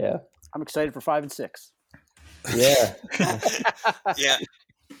 Yeah. I'm excited for 5 and 6. Yeah. Yeah.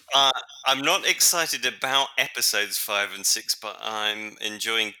 I'm not excited about episodes 5 and 6, but I'm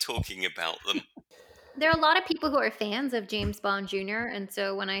enjoying talking about them. There are a lot of people who are fans of James Bond Jr. And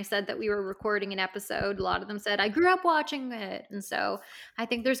so when I said that we were recording an episode, a lot of them said, I grew up watching it. And so I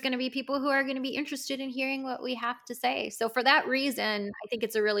think there's going to be people who are going to be interested in hearing what we have to say. So for that reason, I think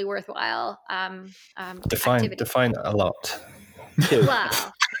it's a really worthwhile activity. Define a lot. Wow.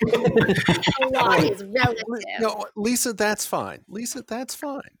 A lot is relative. No, Lisa, that's fine.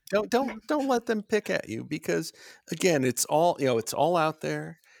 Don't let them pick at you, because again, it's all out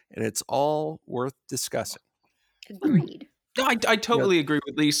there and it's all worth discussing. Agreed. I totally agree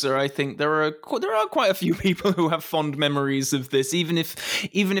with Lisa. I think there are quite a few people who have fond memories of this, even if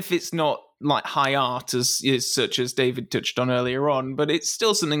it's not like high art such as David touched on earlier on, but it's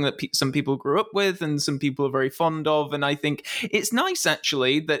still something that some people grew up with and some people are very fond of. And I think it's nice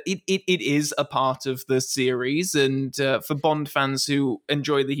actually that it is a part of the series, and for Bond fans who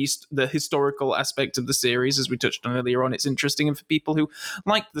enjoy the historical aspect of the series, as we touched on earlier on, it's interesting. And for people who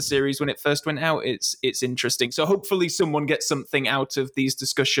liked the series when it first went out, it's interesting. So hopefully someone gets something out of these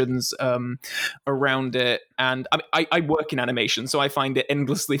discussions around it. And I work in animation, so I find it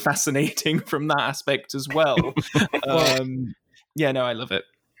endlessly fascinating from that aspect as well. I love it.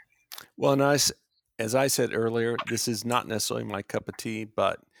 Well, and as I said earlier, this is not necessarily my cup of tea,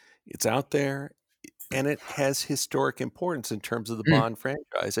 but it's out there and it has historic importance in terms of the Bond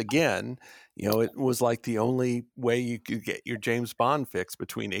franchise. Again, it was like the only way you could get your James Bond fix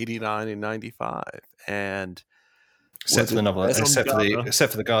between 89 and 95. And except for the novel, except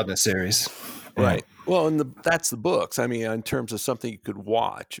for the Gardner series. Right. Well, and that's the books. I mean, in terms of something you could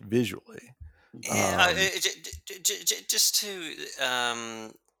watch visually. Just to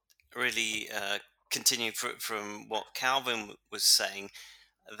really continue from what Calvin was saying,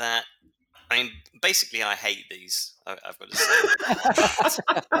 that basically I hate these. I've got to say.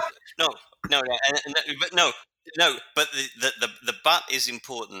 But the but is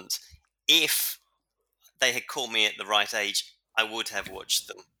important. If they had caught me at the right age, I would have watched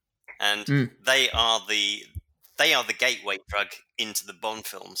them. And they are the gateway drug into the Bond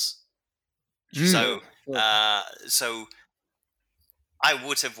films. So I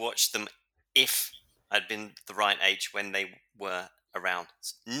would have watched them if I'd been the right age when they were around.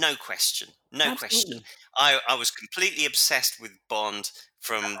 No question. Question. I was completely obsessed with Bond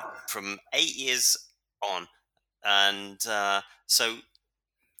from 8 years on, and so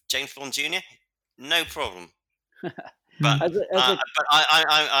James Bond Jr., no problem. But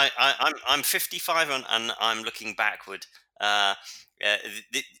I'm 55 and I'm looking backward.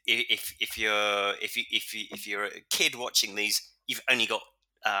 If you're a kid watching these, you've only got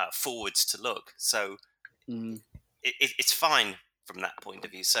forwards to look. So it's fine from that point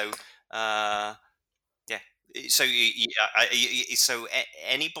of view. So So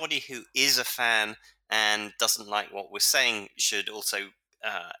anybody who is a fan and doesn't like what we're saying should also,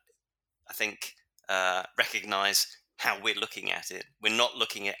 I think, recognize how we're looking at it. We're not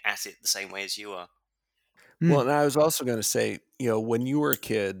looking at it the same way as you are. Well, and I was also going to say, when you were a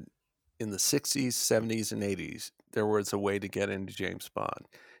kid in the 60s, 70s, and 80s, there was a way to get into James Bond.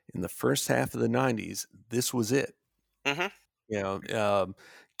 In the first half of the 90s, this was it. Mm-hmm.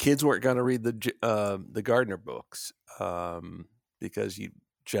 Kids weren't going to read the Gardner books because you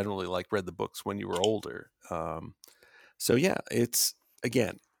generally read the books when you were older. So yeah, it's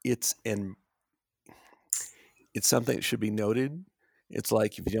something that should be noted. It's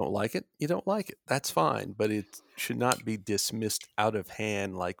like, if you don't like it, you don't like it. That's fine, but it should not be dismissed out of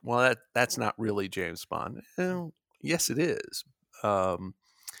hand. Like, well, that's not really James Bond. Well, yes, it is. In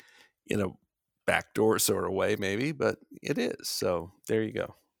a backdoor sort of way, maybe, but it is. So there you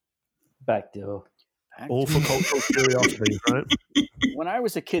go. Backdoor. All for cultural curiosity, right? When I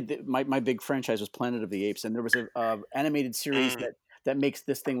was a kid, my big franchise was Planet of the Apes, and there was a animated series that makes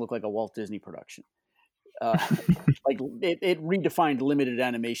this thing look like a Walt Disney production. It redefined limited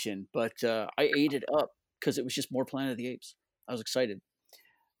animation, but I ate it up because it was just more Planet of the Apes. I was excited,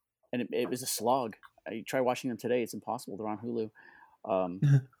 and it was a slog. I try watching them today; it's impossible. They're on Hulu,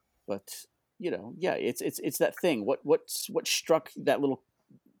 but it's that thing. What struck that little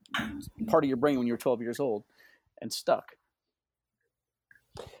part of your brain when you were 12 years old and stuck?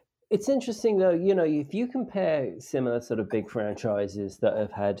 It's interesting though. If you compare similar sort of big franchises that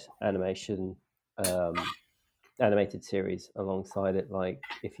have had animated series alongside it, like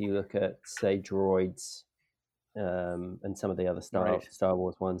if you look at, say, Droids and some of the other Star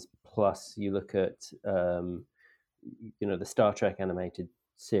Wars ones, plus you look at the Star Trek animated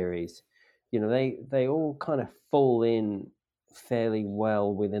series, they all kind of fall in fairly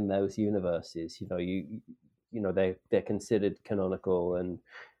well within those universes. They're considered canonical, and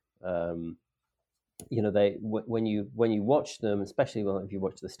when you watch them, especially if you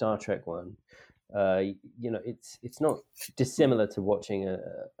watch the Star Trek one, it's not dissimilar to watching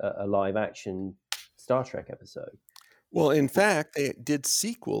a live action Star Trek episode. Well, in fact, they did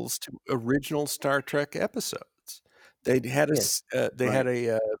sequels to original Star Trek episodes. They had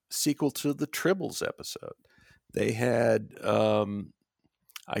a sequel to the Tribbles episode. They had,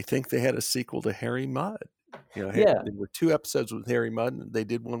 I think they had a sequel to Harry Mudd. There were 2 episodes with Harry Mudd, and they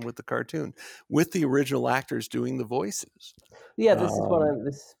did one with the cartoon, with the original actors doing the voices. Yeah, this is what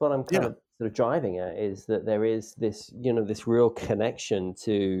I'm kind of sort of driving at, is that there is this, this real connection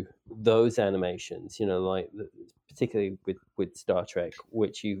to those animations, like particularly with Star Trek,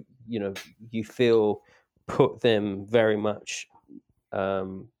 which you feel put them very much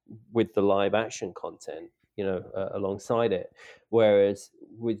with the live action content, alongside it. Whereas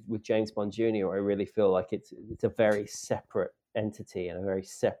with James Bond Jr., I really feel like it's a very separate entity and a very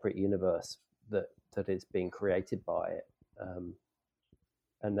separate universe that is being created by it.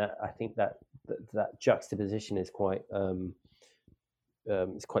 And that, I think that juxtaposition is quite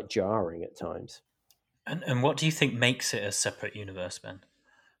jarring at times. And what do you think makes it a separate universe, Ben?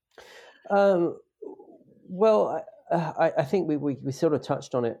 Well, I think we sort of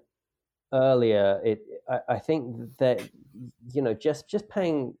touched on it earlier. I think that just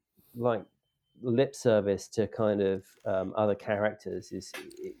paying like lip service to kind of other characters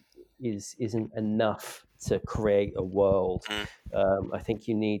isn't enough to create a world. I think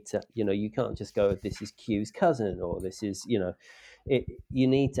you need to, you can't just go, this is Q's cousin, or this is, you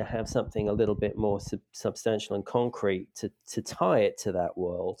need to have something a little bit more substantial and concrete to tie it to that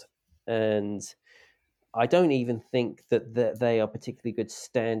world. And I don't even think that they are particularly good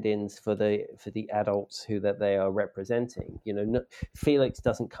stand-ins for the adults that they are representing. Felix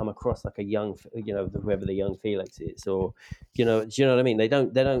doesn't come across like a young, whoever the young Felix is, or do you know what I mean? They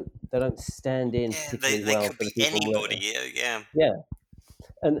don't stand in particularly well for the people. Anybody, yeah.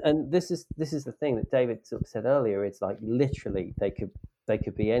 And this is the thing that David sort of said earlier. It's like literally they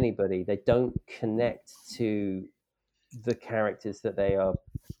could be anybody. They don't connect to the characters that they are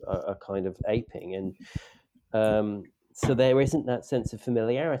kind of aping, and so there isn't that sense of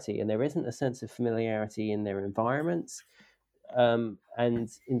familiarity, and there isn't a sense of familiarity in their environments, and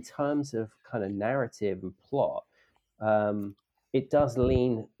in terms of kind of narrative and plot, it does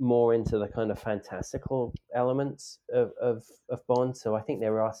lean more into the kind of fantastical elements of Bond. So I think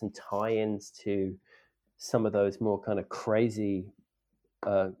there are some tie-ins to some of those more kind of crazy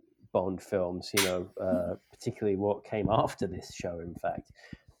Bond films, particularly what came after this show, in fact.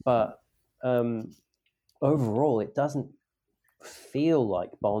 But overall, it doesn't feel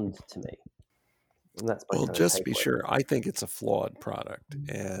like Bond to me. And that's my just to be sure, I think it's a flawed product.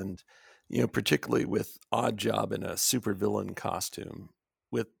 And, particularly with Oddjob in a supervillain costume,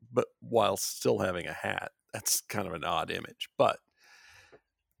 but while still having a hat, that's kind of an odd image. But,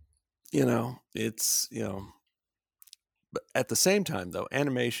 it's, but at the same time, though,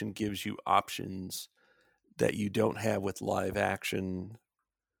 animation gives you options that you don't have with live action.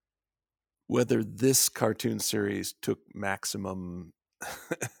 Whether this cartoon series took maximum,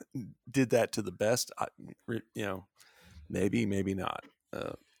 did that to the best, maybe not.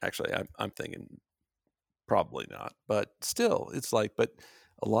 Actually, I'm thinking probably not. But still, it's like, but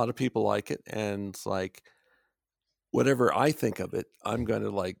a lot of people like it, and it's like, whatever I think of it, I'm going to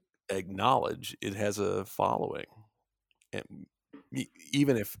like acknowledge it has a following. And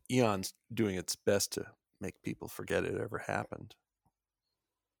even if Eon's doing its best to make people forget it ever happened.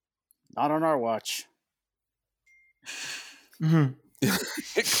 Not on our watch.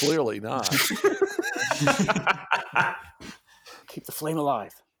 Clearly not. Keep the flame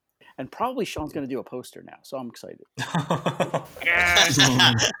alive. And probably Sean's going to do a poster now, so I'm excited. Yes.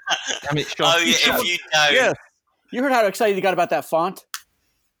 If you don't. Yes. You heard how excited he got about that font?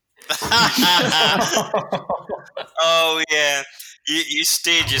 Oh, yeah. You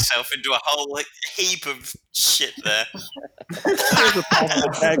steered yourself into a whole heap of shit there. Here's a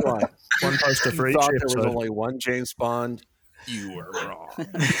tagline. One poster for each thought episode. there was only one James Bond. You were wrong.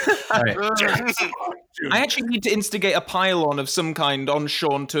 I actually need to instigate a pile-on of some kind on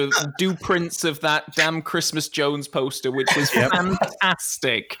Sean to do prints of that damn Christmas Jones poster, which was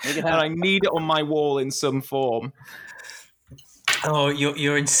fantastic. And I need it on my wall in some form. Oh,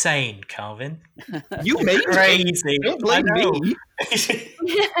 you're insane, Calvin. You made crazy. Don't blame me.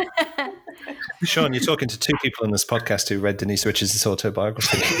 Sean, you're talking to two people in this podcast who read Denise Richards'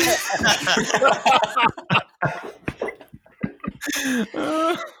 autobiography.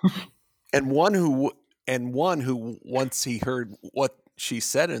 And one who once he heard what she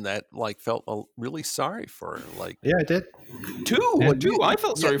said in that, like, felt really sorry for her. Like, yeah, I did. Too. I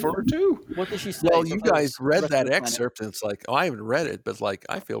felt sorry for her too. What did she say? Well, you guys read that excerpt, and it's like, oh, I haven't read it, but like,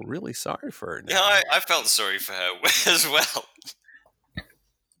 I feel really sorry for her now. Yeah, I felt sorry for her as well.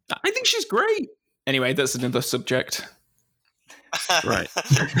 I think she's great. Anyway, that's another subject. Right.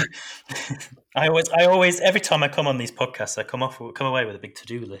 I always, every time I come on these podcasts, I come away with a big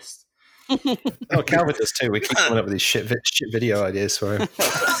to-do list. Oh, Calvin does too. We keep coming up with these shit video ideas for him.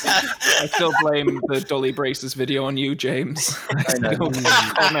 I still blame the Dolly Braces video on you, James. I still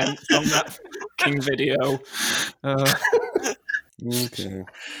comment on that fucking video. Okay.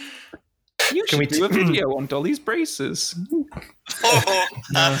 You should do a video on Dolly's braces.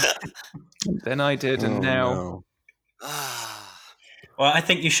 Then I did, and now... No. Well, I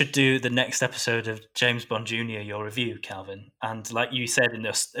think you should do the next episode of James Bond Jr., your review, Calvin. And like you said in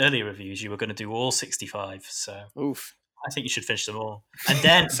the earlier reviews, you were going to do all 65. So oof. I think you should finish them all. And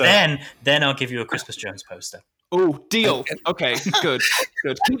then then I'll give you a Christmas Jones poster. Oh, deal. Okay, good.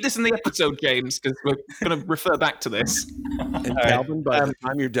 Keep this in the episode, James, because we're going to refer back to this. And Calvin, by the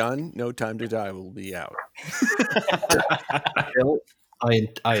time you're done, No Time to Die will be out. Bill, I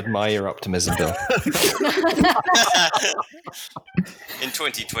admire your optimism, Bill. In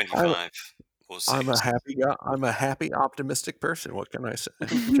 2025, we'll see. I'm a happy, optimistic person. What can I say?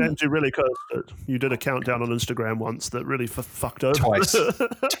 James, you really could. You did a countdown on Instagram once that really fucked over. Twice.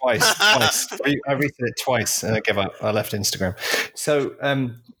 I read it twice and I gave up. I left Instagram. So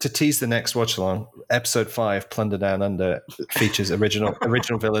to tease the next watch along, episode 5, Plunder Down Under, features original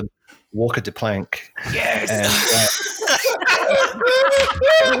villain Walker DePlank. Yes. And,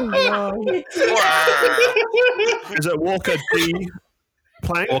 Is it Walker D.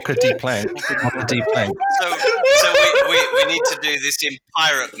 Plank? Walker D. Plank. Walker D. Plank. So we need to do this in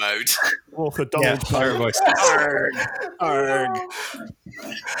pirate mode. Walker Donald pirate voice. Arg.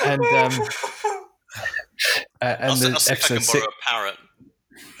 And I'll see if I can borrow a parrot.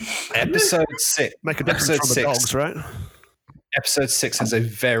 Episode 6. Make a difference from the dogs, right? Episode 6 has a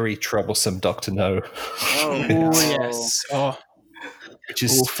very troublesome Dr. No. Oh, yes. Oh. Which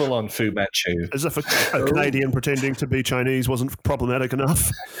is full on Fu Manchu. As if a Canadian pretending to be Chinese wasn't problematic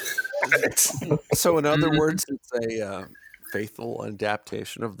enough. So, in other words, it's a faithful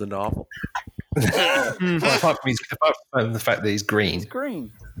adaptation of the novel. Well, apart from the fact that he's green. He's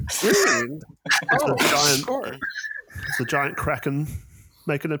green. Green? It's the giant Kraken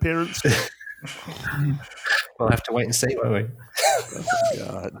make an appearance. We'll have to wait and see, won't we? Oh,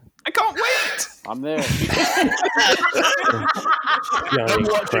 God. I can't wait! I'm there. I'm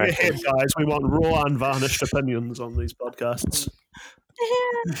watching ahead, guys. We want raw, unvarnished opinions on these podcasts.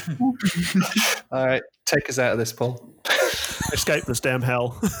 All right, take us out of this, Paul. Escape this damn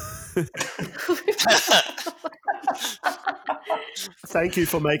hell. Thank you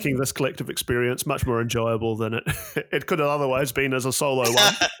for making this collective experience much more enjoyable than it could have otherwise been as a solo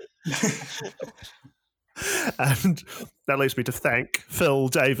one. And that leaves me to thank Phil,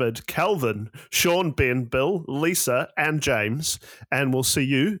 David, Calvin, Sean, Ben, Bill, Lisa, and James. And we'll see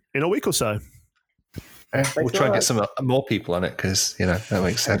you in a week or so. We'll try and get some more people on it because, that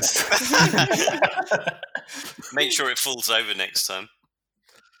makes sense. Make sure it falls over next time.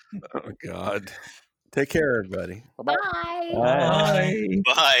 Oh, God. Take care, everybody. Bye. Bye.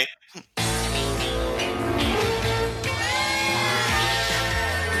 Bye.